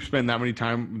after you spend that much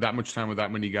time with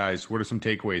that many guys, what are some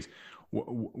takeaways?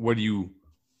 What would you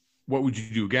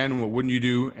do again? What wouldn't you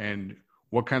do? And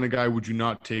what kind of guy would you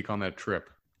not take on that trip?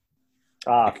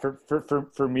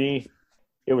 For me,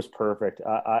 it was perfect.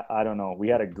 I don't know. We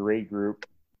had a great group,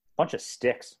 bunch of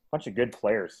sticks, bunch of good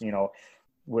players.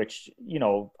 which,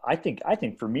 I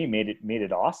think for me made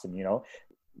it awesome.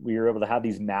 We were able to have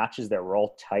these matches that were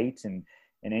all tight, and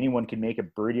anyone can make a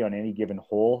birdie on any given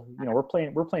hole. We're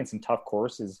playing some tough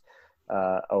courses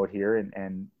out here,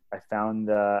 and I found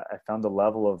the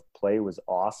level of play was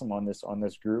awesome on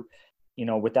this group.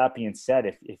 With that being said,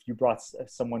 if you brought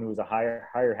someone who was a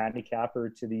higher handicapper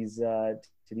to these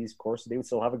courses, they would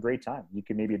still have a great time. You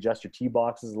can maybe adjust your tee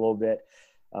boxes a little bit.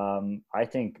 I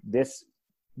think this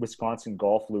Wisconsin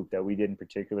golf loop that we did in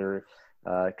particular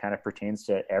kind of pertains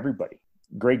to everybody.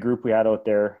 Great group we had out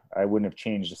there. I wouldn't have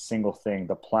changed a single thing.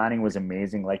 The planning was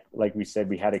amazing. Like we said,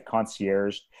 we had a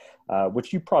concierge,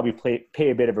 which you probably pay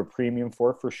a bit of a premium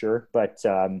for sure. But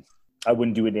I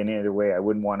wouldn't do it any other way. I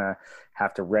wouldn't want to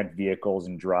have to rent vehicles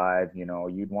and drive.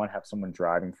 You'd want to have someone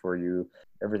driving for you.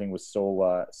 Everything was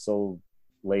so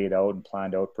laid out and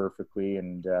planned out perfectly,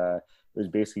 and it was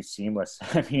basically seamless.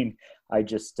 I mean, I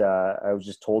was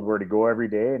just told where to go every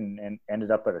day, and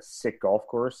ended up at a sick golf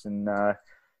course, and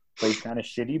played kind of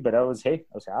shitty, but I was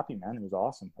happy, man. It was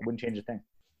awesome. I wouldn't change a thing.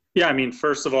 Yeah, I mean,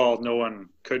 first of all, no one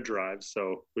could drive,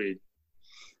 so we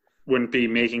wouldn't be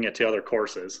making it to other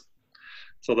courses.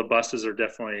 So the buses are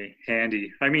definitely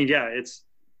handy. I mean, yeah,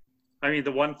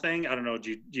 the one thing, I don't know,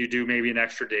 do you do maybe an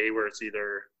extra day where it's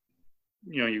either,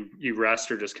 you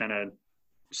rest or just kind of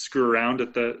screw around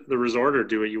at the resort, or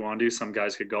do what you want to do? Some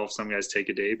guys could golf, some guys take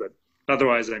a day, but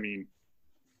otherwise, I mean,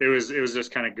 it was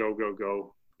just kind of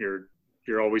go.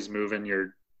 You're always moving.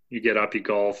 You get up, you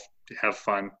golf, have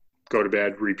fun, go to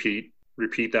bed, repeat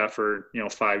that for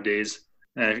 5 days.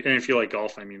 And if you like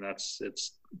golf, I mean,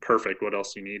 it's perfect. What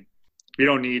else do you need? You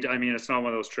don't need. I mean, it's not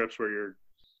one of those trips where you're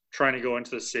trying to go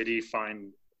into the city.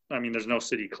 There's no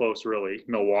city close really.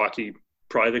 Milwaukee,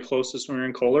 probably the closest when you're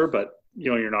in Kohler, but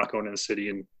you're not going in the city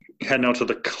and heading out to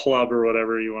the club or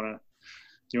whatever you want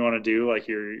to do. Like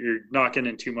you're not getting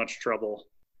in too much trouble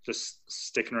just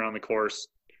sticking around the course.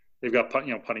 They've got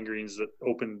putting greens that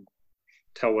open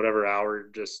till whatever hour,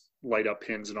 just light up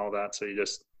pins and all that. So you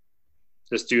just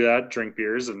do that, drink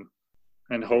beers,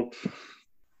 and hope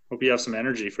you have some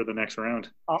energy for the next round.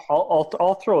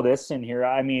 I'll throw this in here.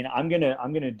 I mean, I'm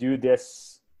gonna do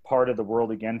this part of the world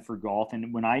again for golf,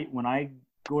 and when I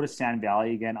go to Sand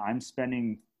Valley again, I'm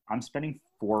spending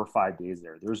 4 or 5 days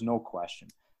there. There's no question.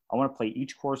 I want to play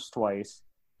each course twice.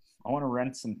 I want to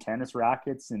rent some tennis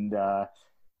rackets and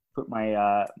put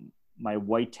my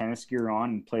white tennis gear on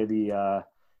and play the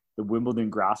Wimbledon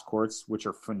grass courts, which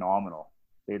are phenomenal.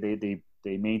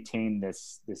 They maintain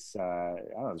this I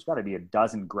don't know, there's got to be a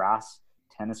dozen grass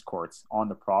tennis courts on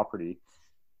the property.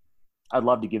 I'd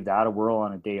love to give that a whirl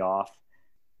on a day off.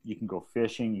 You can go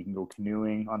fishing, you can go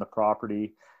canoeing on the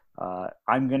property.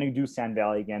 I'm going to do Sand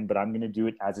Valley again, but I'm going to do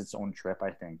it as its own trip,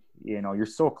 I think. You're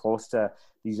so close to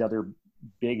these other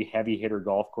big heavy hitter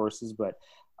golf courses, but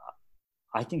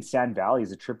I think Sand Valley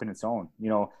is a trip in its own.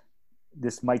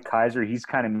 This Mike Kaiser, he's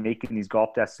kind of making these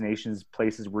golf destinations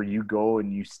places where you go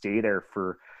and you stay there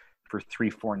for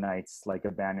 3-4 nights, like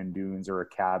a Bandon Dunes or a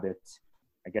Cabot.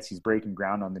 I guess he's breaking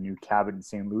ground on the new Cabot in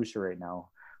St. Lucia right now,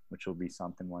 which will be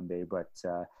something one day. But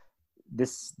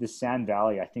this Sand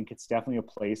Valley, I think it's definitely a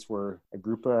place where a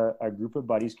group of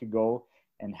buddies could go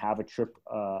and have a trip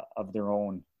of their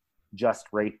own, just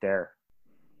right there.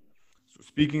 So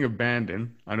speaking of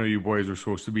Bandon, I know you boys were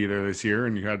supposed to be there this year,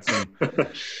 and you had a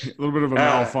little bit of a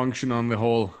malfunction on the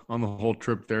whole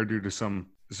trip there due to some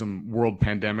world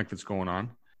pandemic that's going on.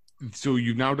 So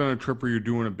you've now done a trip where you're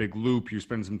doing a big loop. You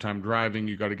spend some time driving.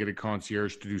 You got to get a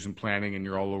concierge to do some planning, and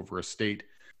you're all over a state.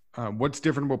 What's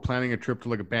different about planning a trip to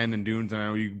like a Bandon Dunes? And I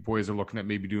know you boys are looking at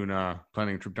maybe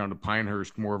planning a trip down to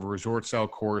Pinehurst, more of a resort style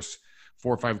course,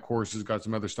 4 or 5 courses, got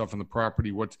some other stuff on the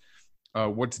property. What's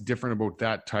different about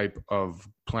that type of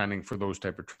planning for those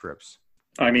type of trips?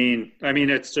 I mean,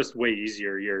 it's just way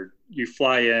easier. You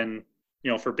fly in,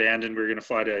 for Bandon, we're going to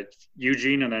fly to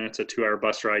Eugene, and then it's a 2-hour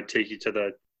bus ride, take you to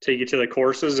the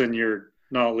courses, and you're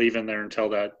not leaving there until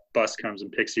that bus comes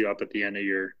and picks you up at the end of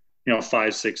your,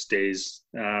 5-6 days.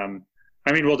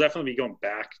 We'll definitely be going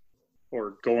back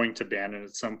or going to Bandon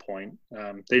at some point.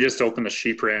 They just opened the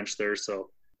sheep ranch there, so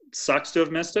it sucks to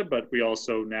have missed it, but we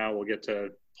also now will get to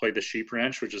play the sheep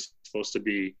ranch, which is supposed to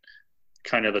be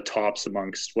kind of the tops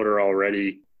amongst what are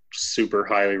already super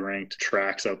highly ranked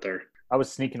tracks out there. I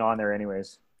was sneaking on there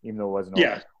anyways, even though it wasn't open.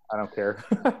 Yeah, I don't care.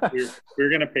 we're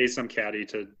going to pay some caddy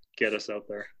to get us out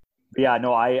there. Yeah,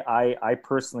 no, I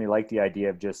personally like the idea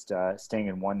of just staying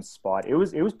in one spot. It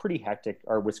was pretty hectic,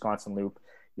 our Wisconsin loop.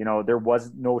 There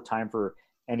was no time for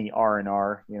any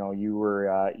R&R. You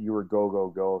were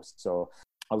go. So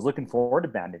I was looking forward to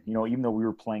Bandon. Even though we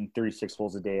were playing 36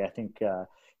 holes a day, I think the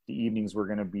the evenings were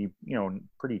going to be, you know,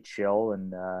 pretty chill,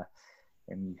 and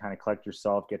you kind of collect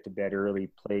yourself, get to bed early,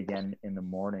 play again in the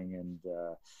morning. And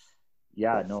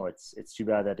yeah, no, it's too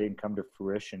bad that didn't come to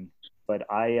fruition. But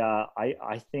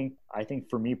I think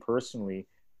for me personally,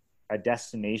 a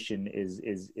destination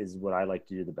is what I like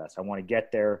to do the best. I want to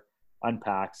get there,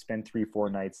 unpack, spend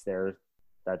 3-4 nights there.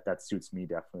 That suits me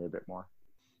definitely a bit more.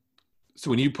 So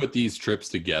when you put these trips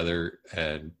together,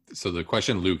 and so the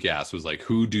question Luke asked was like,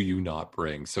 who do you not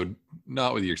bring? So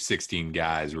not with your 16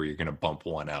 guys where you're going to bump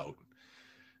one out.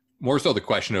 More so the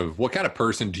question of what kind of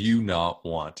person do you not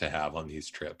want to have on these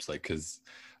trips? Like, because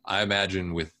I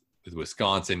imagine with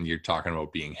Wisconsin, you're talking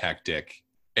about being hectic.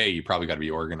 You probably got to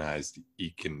be organized.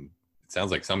 It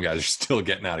sounds like some guys are still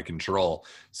getting out of control.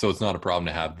 So it's not a problem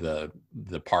to have the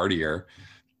partier.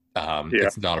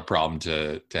 It's not a problem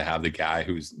to have the guy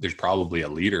there's probably a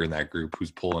leader in that group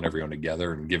who's pulling everyone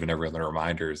together and giving everyone the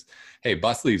reminders. Hey,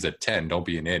 bus leaves at 10. Don't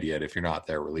be an idiot. If you're not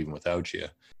there, we're leaving without you.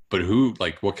 But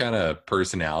what kind of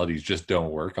personalities just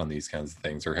don't work on these kinds of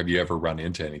things? Or have you ever run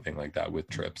into anything like that with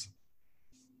trips?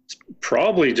 It's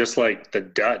probably just like the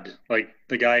dud, like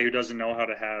the guy who doesn't know how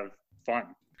to have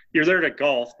fun. You're there to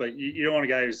golf, but you don't want a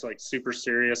guy who's like super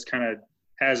serious, kind of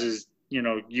has his, you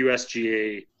know,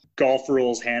 USGA golf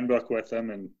rules handbook with him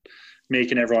and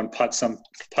making everyone putt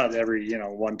every, you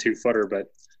know, 1-2 footer. But,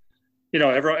 you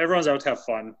know, everyone's out to have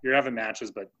fun. You're having matches,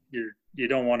 but you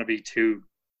don't want to be too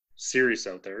serious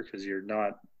out there because you're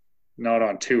not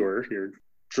on tour. You're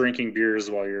drinking beers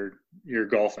while you're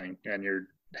golfing and you're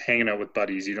hanging out with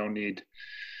buddies. You don't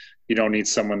need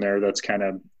someone there that's kind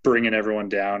of bringing everyone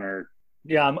down. Or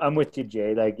yeah, I'm with you,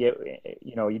 Jay. Like,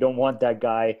 you know, you don't want that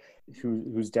guy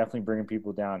who's definitely bringing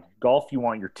people down. Golf, you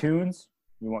want your tunes,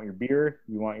 you want your beer,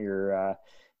 you want your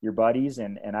buddies,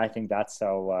 and I think that's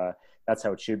how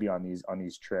it should be on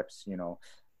these trips. You know,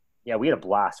 yeah, we had a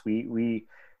blast. We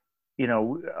you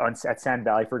know, at Sand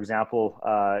Valley, for example,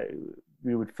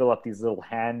 we would fill up these little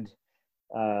hand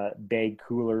bag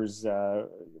coolers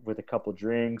with a couple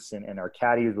drinks, and our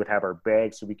caddies would have our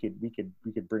bags so we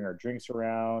could bring our drinks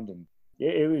around, and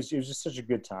it was just such a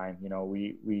good time. You know,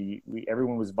 we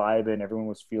everyone was vibing, everyone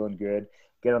was feeling good.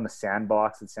 Get on the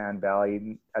sandbox at Sand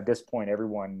Valley. At this point,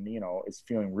 everyone, you know, is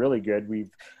feeling really good. We've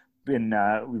been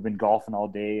golfing all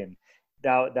day, and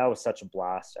that was such a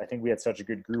blast. I think we had such a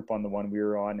good group on the one we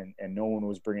were on, and no one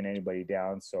was bringing anybody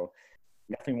down. So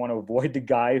you definitely want to avoid the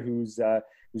guy who's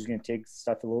going to take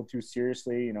stuff a little too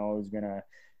seriously. You know, who's going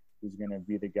to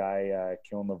be the guy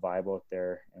killing the vibe out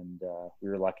there. And we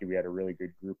were lucky we had a really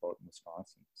good group out in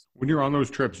Wisconsin. When you're on those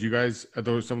trips, you guys at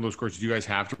some of those courses, do you guys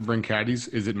have to bring caddies?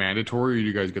 Is it mandatory, or do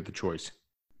you guys get the choice?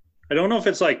 I don't know if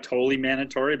it's like totally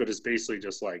mandatory, but it's basically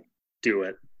just like do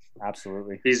it.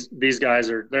 Absolutely. These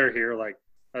guys they're here, like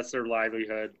that's their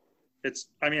livelihood. It's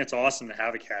awesome to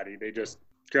have a caddy. They just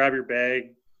grab your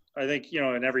bag. I think, you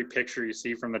know, in every picture you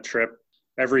see from the trip,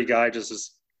 every guy just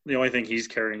is, the only thing he's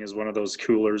carrying is one of those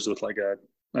coolers with like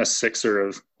a sixer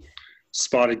of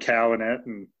Spotted Cow in it,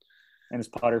 and his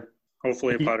putter.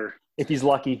 Hopefully a putter. If he's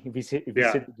lucky, if he's hit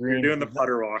the green. You're doing the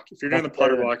putter walk. If you're doing the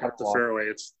putter walk up the fairway,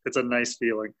 it's a nice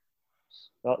feeling.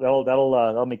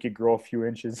 That'll make you grow a few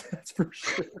inches. That's for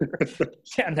sure.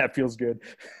 Damn, that feels good.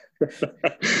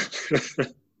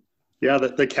 Yeah,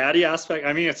 the caddy aspect.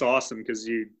 I mean, it's awesome because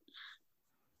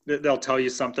they'll tell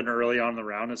you something early on in the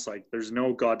round. It's like there's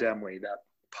no goddamn way that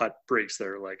putt breaks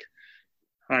there. Like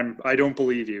I don't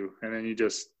believe you, and then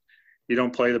you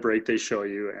don't play the break they show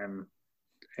you,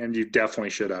 and you definitely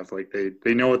should have. Like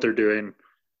they know what they're doing.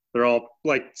 They're all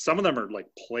like, some of them are like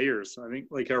players. I think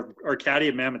like our caddy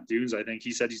at Mammoth Dunes, I think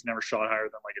he said he's never shot higher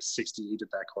than like a 68 at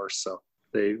that course. So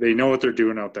they know what they're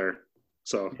doing out there.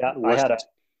 So yeah,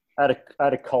 I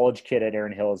had a college kid at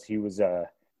Erin Hills. He was a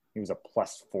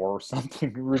 +4 or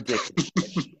something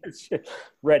ridiculous.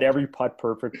 Read every putt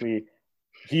perfectly.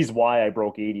 He's why I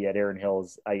broke 80 at Erin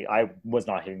Hills. I was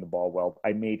not hitting the ball well.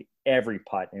 I made every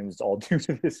putt, and it was all due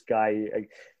to this guy.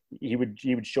 He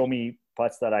would show me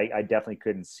putts that I definitely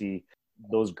couldn't see.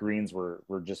 Those greens were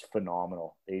just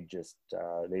phenomenal. They just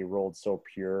they rolled so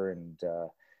pure, and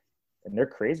they're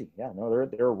crazy. Yeah, no,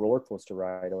 they're a roller coaster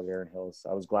ride out at Erin Hills.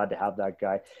 I was glad to have that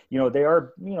guy. You know, they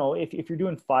are, you know, if you're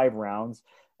doing 5 rounds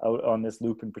out on this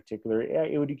loop in particular, yeah,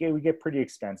 it would get pretty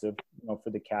expensive, you know,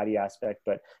 for the caddy aspect,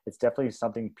 but it's definitely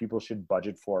something people should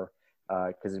budget for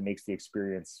because it makes the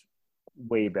experience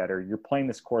way better. You're playing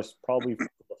this course probably for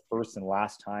the first and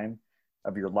last time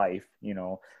of your life. You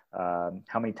know,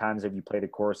 how many times have you played a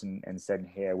course and said,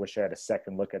 hey, I wish I had a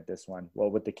second look at this one? Well,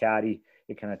 with the caddy,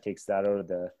 it kind of takes that out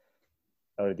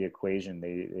out of the equation.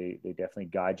 They definitely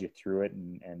guide you through it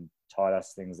and taught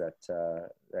us things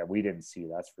that we didn't see.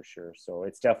 That's for sure. So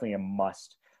it's definitely a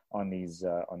must on these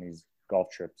golf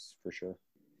trips for sure.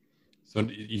 So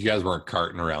you guys weren't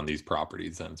carting around these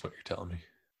properties, then, is what you're telling me?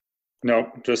 No,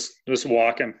 just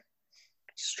walking,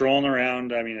 strolling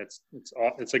around. I mean,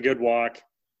 it's a good walk.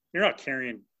 You're not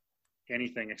carrying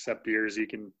anything except beers. You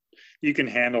can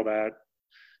handle that.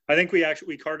 I think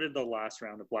we carted the last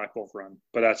round of Black Wolf Run,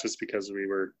 but that's just because we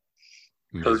were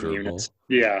hurting units.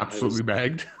 Yeah, Absolutely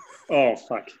bagged. Oh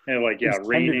fuck! And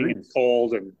raining and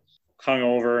cold and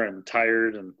hungover and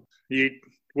tired, and you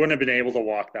wouldn't have been able to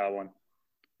walk that one.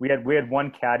 We had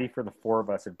one caddy for the four of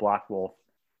us at Black Wolf.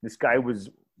 This guy was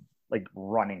like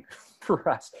running for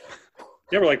us.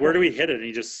 Yeah, we're like, where do we hit it? And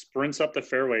he just sprints up the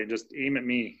fairway and just aim at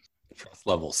me. Trust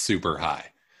level super high.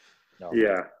 No.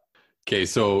 Yeah. Okay,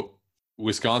 so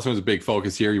Wisconsin was a big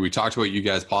focus here. We talked about you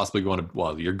guys possibly going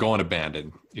to, you're going to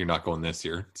Bandon. You're not going this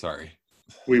year. Sorry.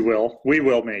 We will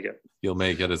make it. You'll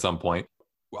make it at some point.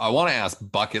 I want to ask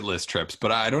bucket list trips,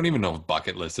 but I don't even know if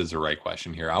bucket list is the right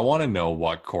question here. I want to know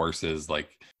what courses,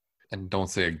 and don't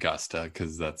say Augusta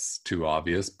because that's too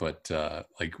obvious, but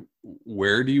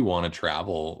where do you want to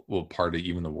travel? What part of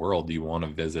even the world do you want to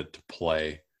visit to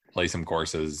play some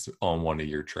courses on one of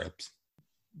your trips?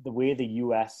 The way the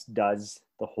U.S. does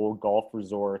the whole golf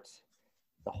resort,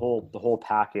 the whole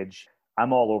package,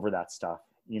 I'm all over that stuff.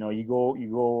 You go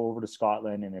over to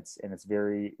Scotland and it's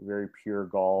very, very pure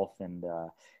golf and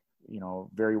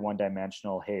very one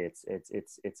dimensional. Hey,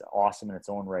 it's awesome in its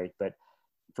own right. But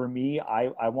for me,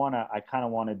 I kind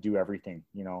of want to do everything.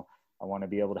 I want to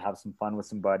be able to have some fun with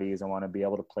some buddies. I want to be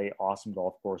able to play awesome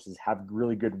golf courses, have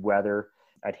really good weather.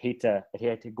 I'd hate to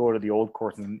go to the old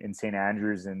course in St.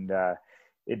 Andrews and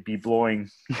it'd be blowing,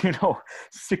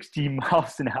 60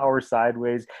 miles an hour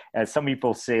sideways. As some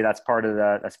people say, that's part of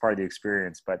the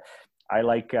experience. But I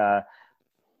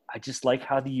just like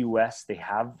how the U.S. they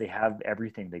have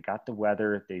everything. They got the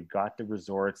weather, they've got the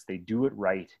resorts, they do it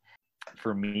right.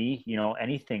 For me,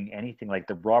 anything like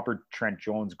the Robert Trent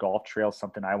Jones Golf Trail,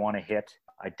 something I want to hit.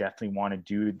 I definitely want to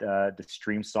do the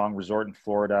Streamsong Resort in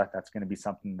Florida. That's going to be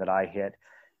something that I hit.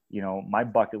 My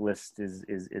bucket list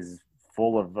is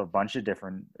full of a bunch of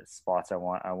different spots I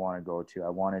want to go to. I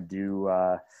want to do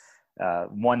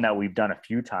one that we've done a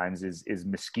few times is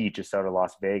Mesquite, just out of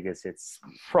Las Vegas. It's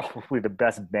probably the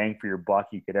best bang for your buck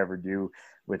you could ever do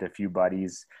with a few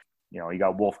buddies. You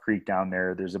got Wolf Creek down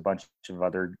there. There's a bunch of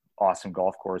other awesome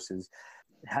golf courses.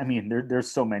 I mean,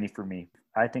 there's so many for me.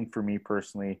 I think for me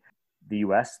personally, the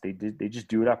U.S. they just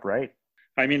do it up right.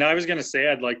 I mean, I was gonna say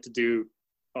I'd like to do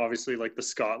obviously like the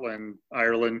Scotland,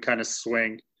 Ireland kind of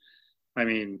swing. I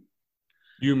mean,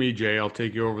 you, me, Jay. I'll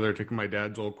take you over there. Taking my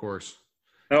dad's old course.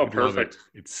 Oh, I'd perfect.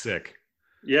 It's sick.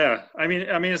 Yeah, I mean,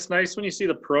 it's nice when you see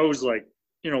the pros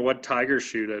what Tiger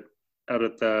shoot out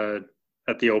at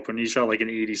the Open. He shot like an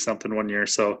 80 something one year,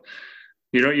 so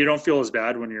you don't feel as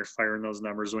bad when you're firing those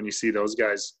numbers when you see those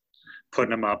guys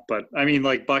putting them up. But I mean,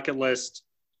 like bucket list.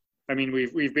 I mean,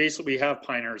 we have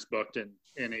Pinehurst booked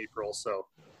in April,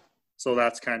 so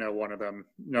that's kind of one of them.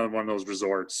 One of those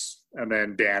resorts, and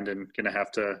then Bandon gonna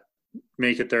have to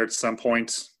make it there at some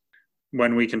point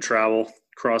when we can travel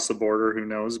across the border. Who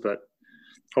knows? But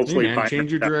hopefully, hey man,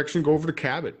 change your direction. Go over to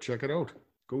Cabot. Check it out.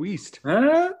 Go east.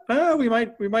 We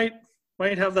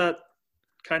might have that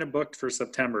kind of booked for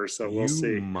September, so we'll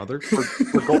see. Mother.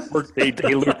 We're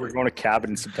going to Cabot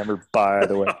in September. By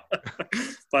the way.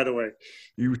 By the way,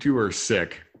 you two are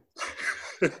sick.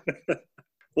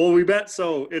 Well, we met.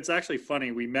 So it's actually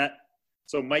funny. We met.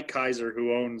 So Mike Kaiser,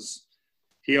 who owns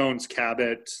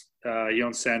Cabot, he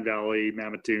owns Sand Valley,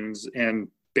 Mammoth Dunes, and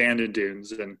Bandon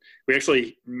Dunes, and we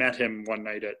actually met him one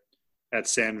night at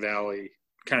Sand Valley.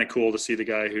 Kind of cool to see the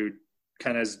guy who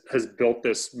kind of has built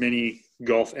this mini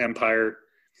golf empire.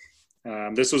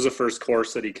 This was the first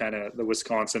course that the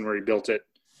Wisconsin, where he built it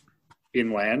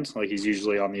inland. Like he's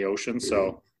usually on the ocean,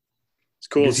 so it's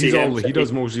cool to see him. He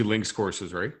does mostly links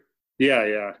courses, right?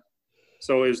 Yeah.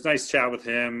 So it was nice chat with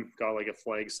him. Got like a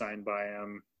flag signed by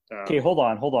him. Okay, hold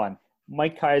on.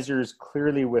 Mike Kaiser is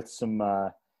clearly with some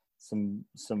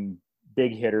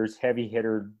big hitters, heavy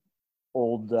hitter,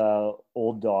 old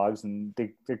dogs, and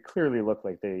they clearly look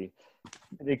like they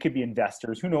could be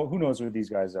investors. Who knows who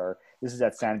these guys are? This is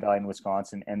at Sand Valley in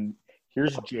Wisconsin, and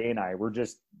here's Jay and I. We're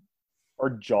just our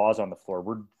jaws on the floor.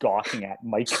 We're gawking at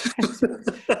Mike Kaiser.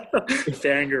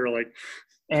 Fangirling.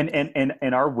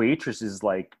 And our waitress is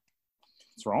like,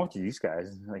 what's wrong with these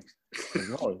guys? Like,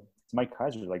 no, it's Mike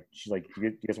Kaiser. Like, she's like, do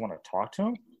you guys want to talk to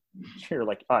him? You're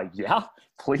like, yeah,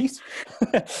 please.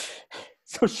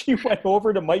 So she went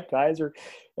over to Mike Kaiser,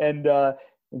 and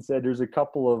and said, "There's a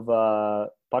couple of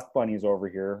puck bunnies over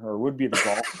here, or would be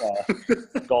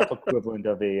the golf equivalent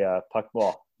of a puck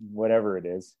ball, whatever it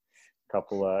is.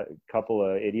 Couple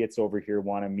of idiots over here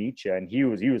want to meet you." And he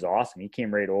was awesome. He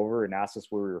came right over and asked us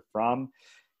where we were from.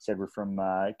 Said we're from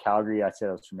Calgary. I said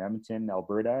I was from Edmonton,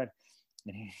 Alberta.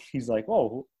 And he's like,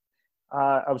 "Oh,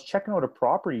 I was checking out a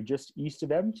property just east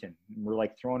of Edmonton." And we're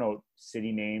like throwing out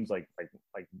city names, like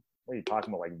what are you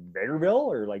talking about, like Vegreville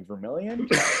or like Vermilion?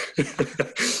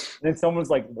 And then someone's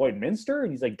like Lloydminster,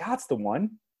 and he's like, "That's the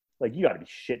one." Like, you got to be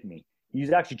shitting me. He's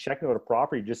actually checking out a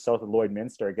property just south of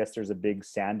Lloydminster. I guess there's a big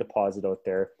sand deposit out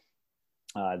there.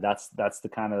 That's the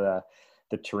kind of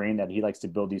the terrain that he likes to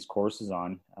build these courses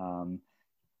on.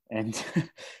 And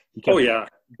he kept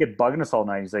bugging us all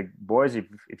night. He's like, "Boys,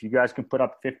 if you guys can put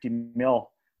up 50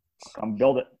 mil, come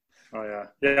build it." Oh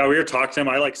yeah. We were talking to him.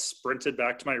 I like sprinted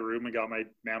back to my room and got my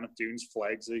Mammoth Dunes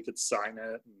flag so he could sign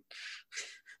it. And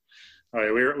all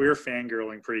right, we were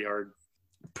fangirling pretty hard.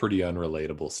 Pretty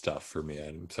unrelatable stuff for me.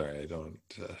 I'm sorry, I don't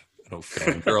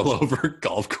fangirl over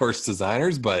golf course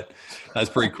designers, but that's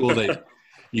pretty cool that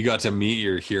you got to meet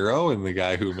your hero and the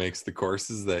guy who makes the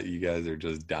courses that you guys are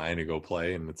just dying to go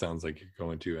play. And it sounds like you're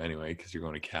going to anyway, because you're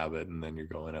going to Cabot and then you're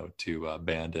going out to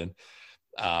Bandon.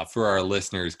 For our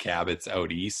listeners, Cabot's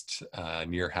out east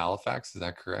near Halifax. Is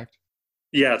that correct?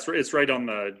 Yeah, it's right on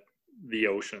the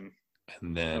ocean.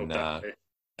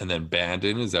 And then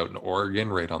Bandon is out in Oregon,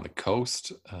 right on the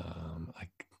coast.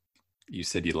 You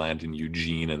said you land in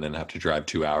Eugene and then have to drive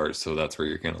 2 hours, so that's where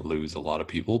you're going to lose a lot of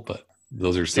people. But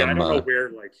those are some. Yeah, I don't know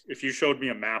where. Like, if you showed me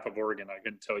a map of Oregon, I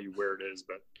couldn't tell you where it is.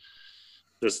 But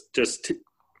just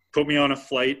put me on a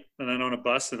flight and then on a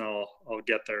bus, and I'll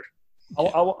get there. I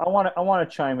want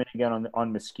to chime in again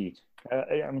on Mesquite.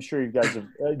 I'm sure you guys have.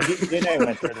 Didn't I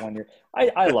went there one year?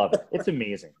 I love it. It's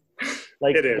amazing.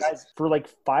 Like, it is. Guys, for like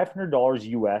 $500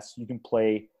 US, you can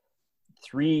play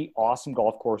 3 awesome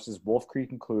golf courses, Wolf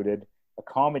Creek included,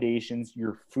 accommodations,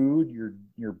 your food,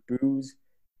 your booze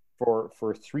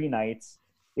for 3 nights.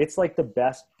 It's like the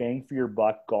best bang for your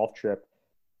buck golf trip,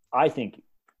 I think,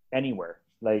 anywhere.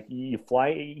 Like, you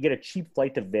get a cheap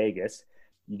flight to Vegas.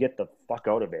 You get the fuck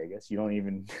out of Vegas. You don't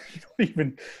even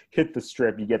hit the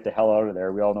strip. You get the hell out of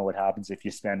there. We all know what happens if you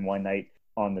spend one night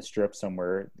on the strip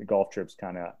somewhere. The golf trip's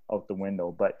kind of out the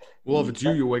window. But if it's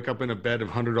you wake up in a bed of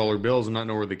 $100 bills and not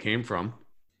know where they came from.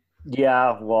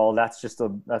 Yeah, well, that's just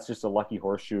a lucky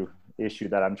horseshoe issue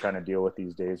that I'm trying to deal with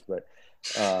these days. But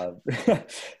no,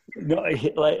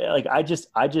 like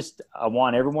I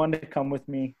want everyone to come with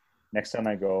me next time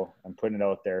I go. I'm putting it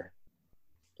out there.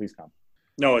 Please come.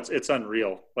 No, it's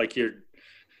unreal. Like,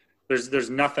 there's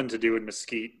nothing to do in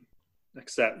Mesquite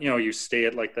except, you stay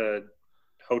at like the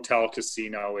hotel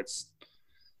casino. It's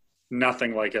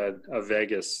nothing like a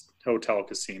Vegas hotel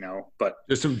casino, but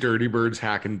just some dirty birds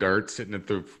hacking darts sitting at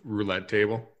the roulette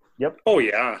table. Yep. Oh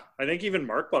yeah. I think even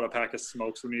Mark bought a pack of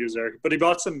smokes when he was there, but he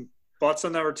bought some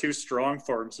that were too strong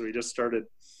for him. So he just started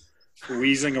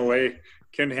wheezing away.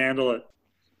 Couldn't handle it.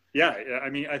 Yeah. I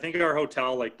mean, I think our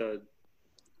hotel,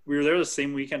 we were there the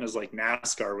same weekend as like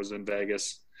NASCAR was in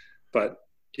Vegas, but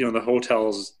the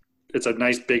hotels, it's a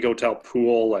nice big hotel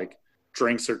pool. Like,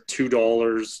 drinks are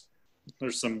 $2.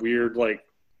 There's some weird, like,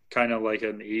 kind of like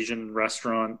an Asian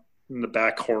restaurant in the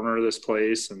back corner of this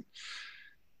place. And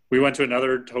we went to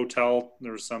another hotel.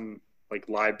 There was some like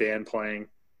live band playing,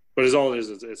 but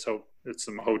it's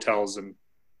some hotels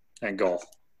and golf.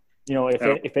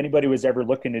 If anybody was ever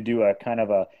looking to do a kind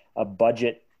of a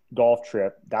budget golf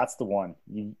trip, that's the one.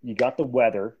 You got the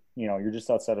weather, you're just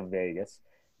outside of Vegas.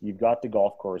 You've got the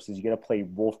golf courses. You got to play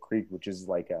Wolf Creek, which is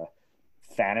like a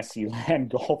fantasy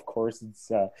land golf course.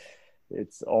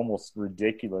 It's almost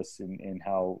ridiculous in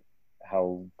how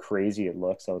crazy it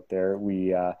looks out there.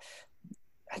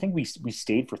 I think we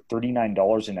stayed for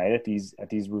 $39 a night at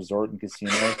these resort and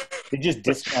casinos. They just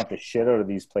discount the shit out of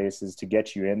these places to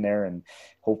get you in there and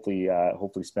hopefully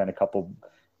spend a couple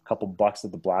bucks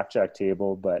at the blackjack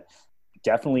table. But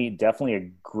definitely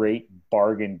a great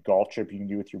bargain golf trip you can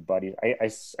do with your buddy. I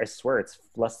swear it's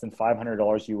less than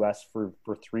 $500 US for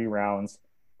 3 rounds,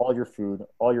 all your food,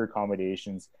 all your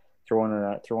accommodations, throw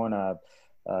in a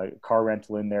car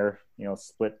rental in there,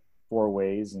 split 4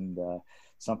 ways, and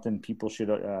something people should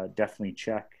definitely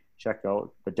check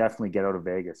out, but definitely get out of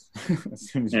Vegas as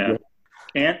soon as you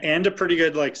get. And a pretty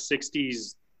good like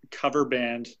 60s cover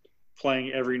band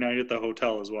playing every night at the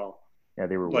hotel as well. Yeah,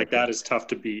 they were like wicked. That is tough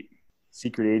to beat.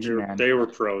 Secret agent. They were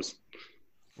pros.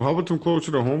 Well, how about some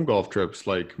closer to home golf trips?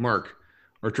 Like, Mark,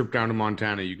 our trip down to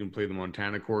Montana, you can play the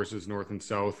Montana courses north and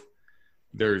south.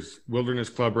 There's Wilderness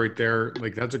Club right there.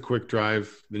 Like, that's a quick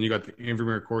drive. Then you got the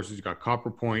Invermere courses. You got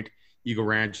Copper Point. Eagle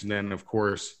Ranch, and then of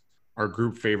course our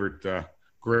group favorite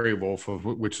Grey Wolf,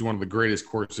 which is one of the greatest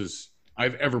courses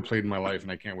I've ever played in my life,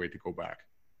 and I can't wait to go back.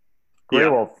 Grey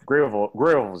Wolf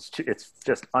is it's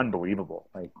just unbelievable.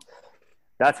 Like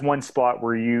that's one spot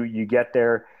where you get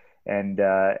there and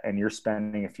you're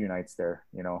spending a few nights there.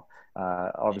 You know,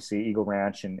 obviously Eagle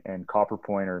Ranch and Copper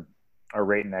Point are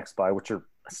right next by, which are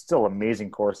still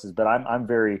amazing courses. But I'm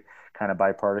very kind of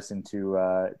bipartisan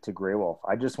to Grey Wolf.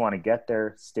 I just want to get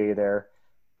there, stay there,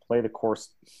 play the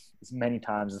course as many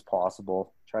times as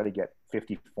possible. Try to get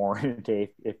 54 in a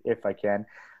day if I can.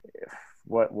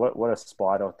 What a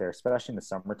spot out there, especially in the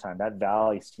summertime. That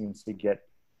valley seems to get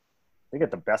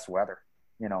the best weather,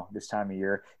 you know, this time of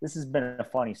year. This has been a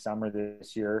funny summer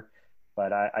this year,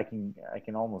 but I can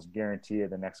almost guarantee you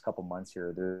the next couple months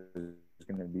here there's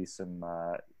going to be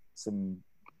some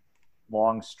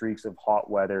long streaks of hot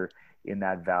weather in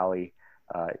that valley.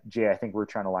 Jay, I think we're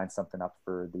trying to line something up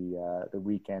for the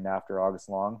weekend after August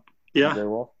Long. Yeah,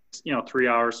 you know, 3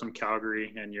 hours from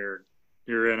Calgary, and you're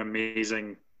in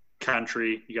amazing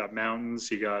country. You got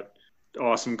mountains, you got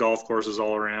awesome golf courses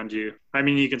all around you. I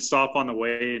mean, you can stop on the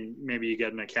way and maybe you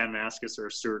get in a Kananaskis or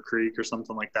a Stewart Creek or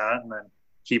something like that, and then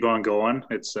keep on going.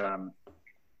 It's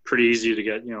pretty easy to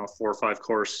get, you know, 4 or 5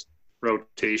 course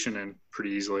rotation in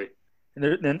pretty easily. And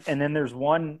then there's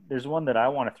one that I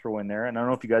want to throw in there, and I don't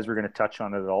know if you guys were going to touch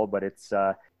on it at all, but it's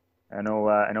I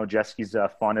know Jeske's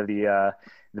fond of the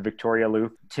Victoria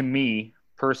Loop. To me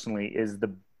personally, is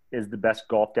the best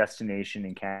golf destination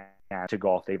in Canada to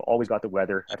golf. They've always got the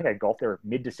weather. I think I golfed there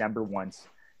mid-December once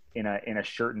in a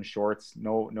shirt and shorts,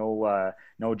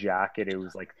 no jacket. It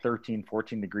was like 13,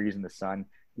 14 degrees in the sun.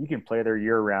 You can play there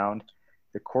year round.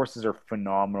 The courses are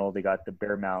phenomenal. They got the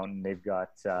Bear Mountain. They've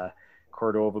got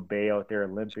Cordova Bay out there,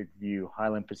 Olympic View,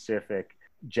 Highland Pacific.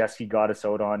 Jeske got us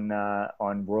out on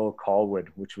Royal Colwood,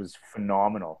 which was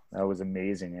phenomenal. That was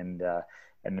amazing.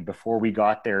 And before we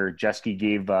got there, Jeske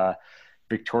gave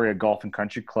Victoria Golf and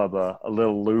Country Club a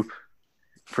little loop.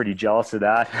 Pretty jealous of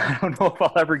that. I don't know if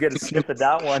I'll ever get a sniff at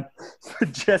that one.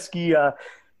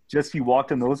 Jeske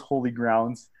walked on those holy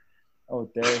grounds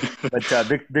out there. But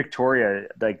Victoria,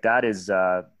 like that is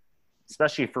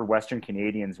especially for Western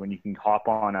Canadians, when you can hop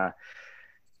on a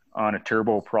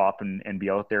turboprop and be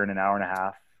out there in an hour and a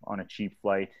half on a cheap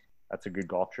flight. That's a good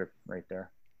golf trip right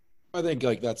there. I think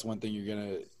like that's one thing you're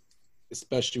gonna,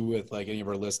 especially with like any of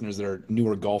our listeners that are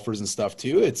newer golfers and stuff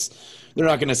too. They're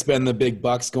not going to spend the big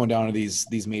bucks going down to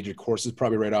these major courses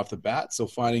probably right off the bat. So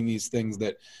finding these things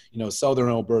that, you know, Southern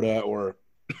Alberta or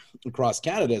across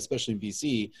Canada, especially in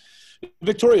BC,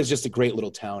 Victoria is just a great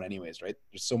little town anyways, right?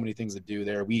 There's so many things to do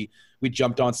there. We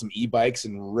jumped on some e-bikes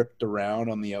and ripped around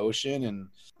on the ocean and,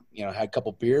 you know, had a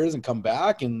couple beers and come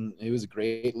back, and it was a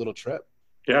great little trip.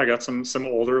 Yeah, I got some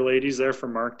older ladies there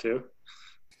from Mark too.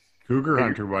 Cougar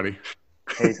hunter, buddy.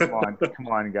 Hey, come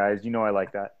on, guys. You know I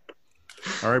like that.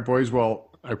 All right, boys.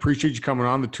 Well, I appreciate you coming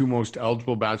on, the 2 most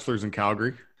eligible bachelors in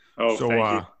Calgary. Oh, thank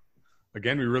you.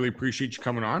 Again, we really appreciate you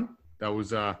coming on. That was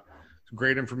some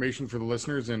great information for the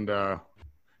listeners, and I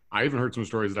even heard some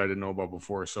stories that I didn't know about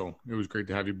before, so it was great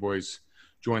to have you boys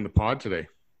join the pod today.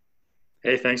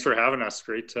 Hey, thanks for having us.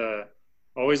 Great to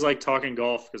always like talking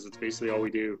golf because it's basically all we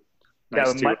do.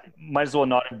 Nice might as well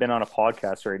not have been on a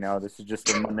podcast right now. This is just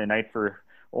a Monday night for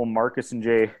old Marcus and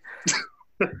Jay.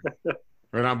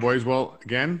 Right on, boys. Well,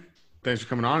 again, thanks for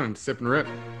coming on and sip and rip.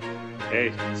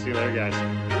 Hey, see you later, guys.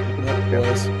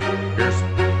 Cheers. Cheers.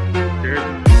 Cheers.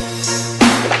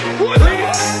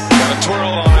 Got a twirl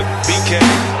on.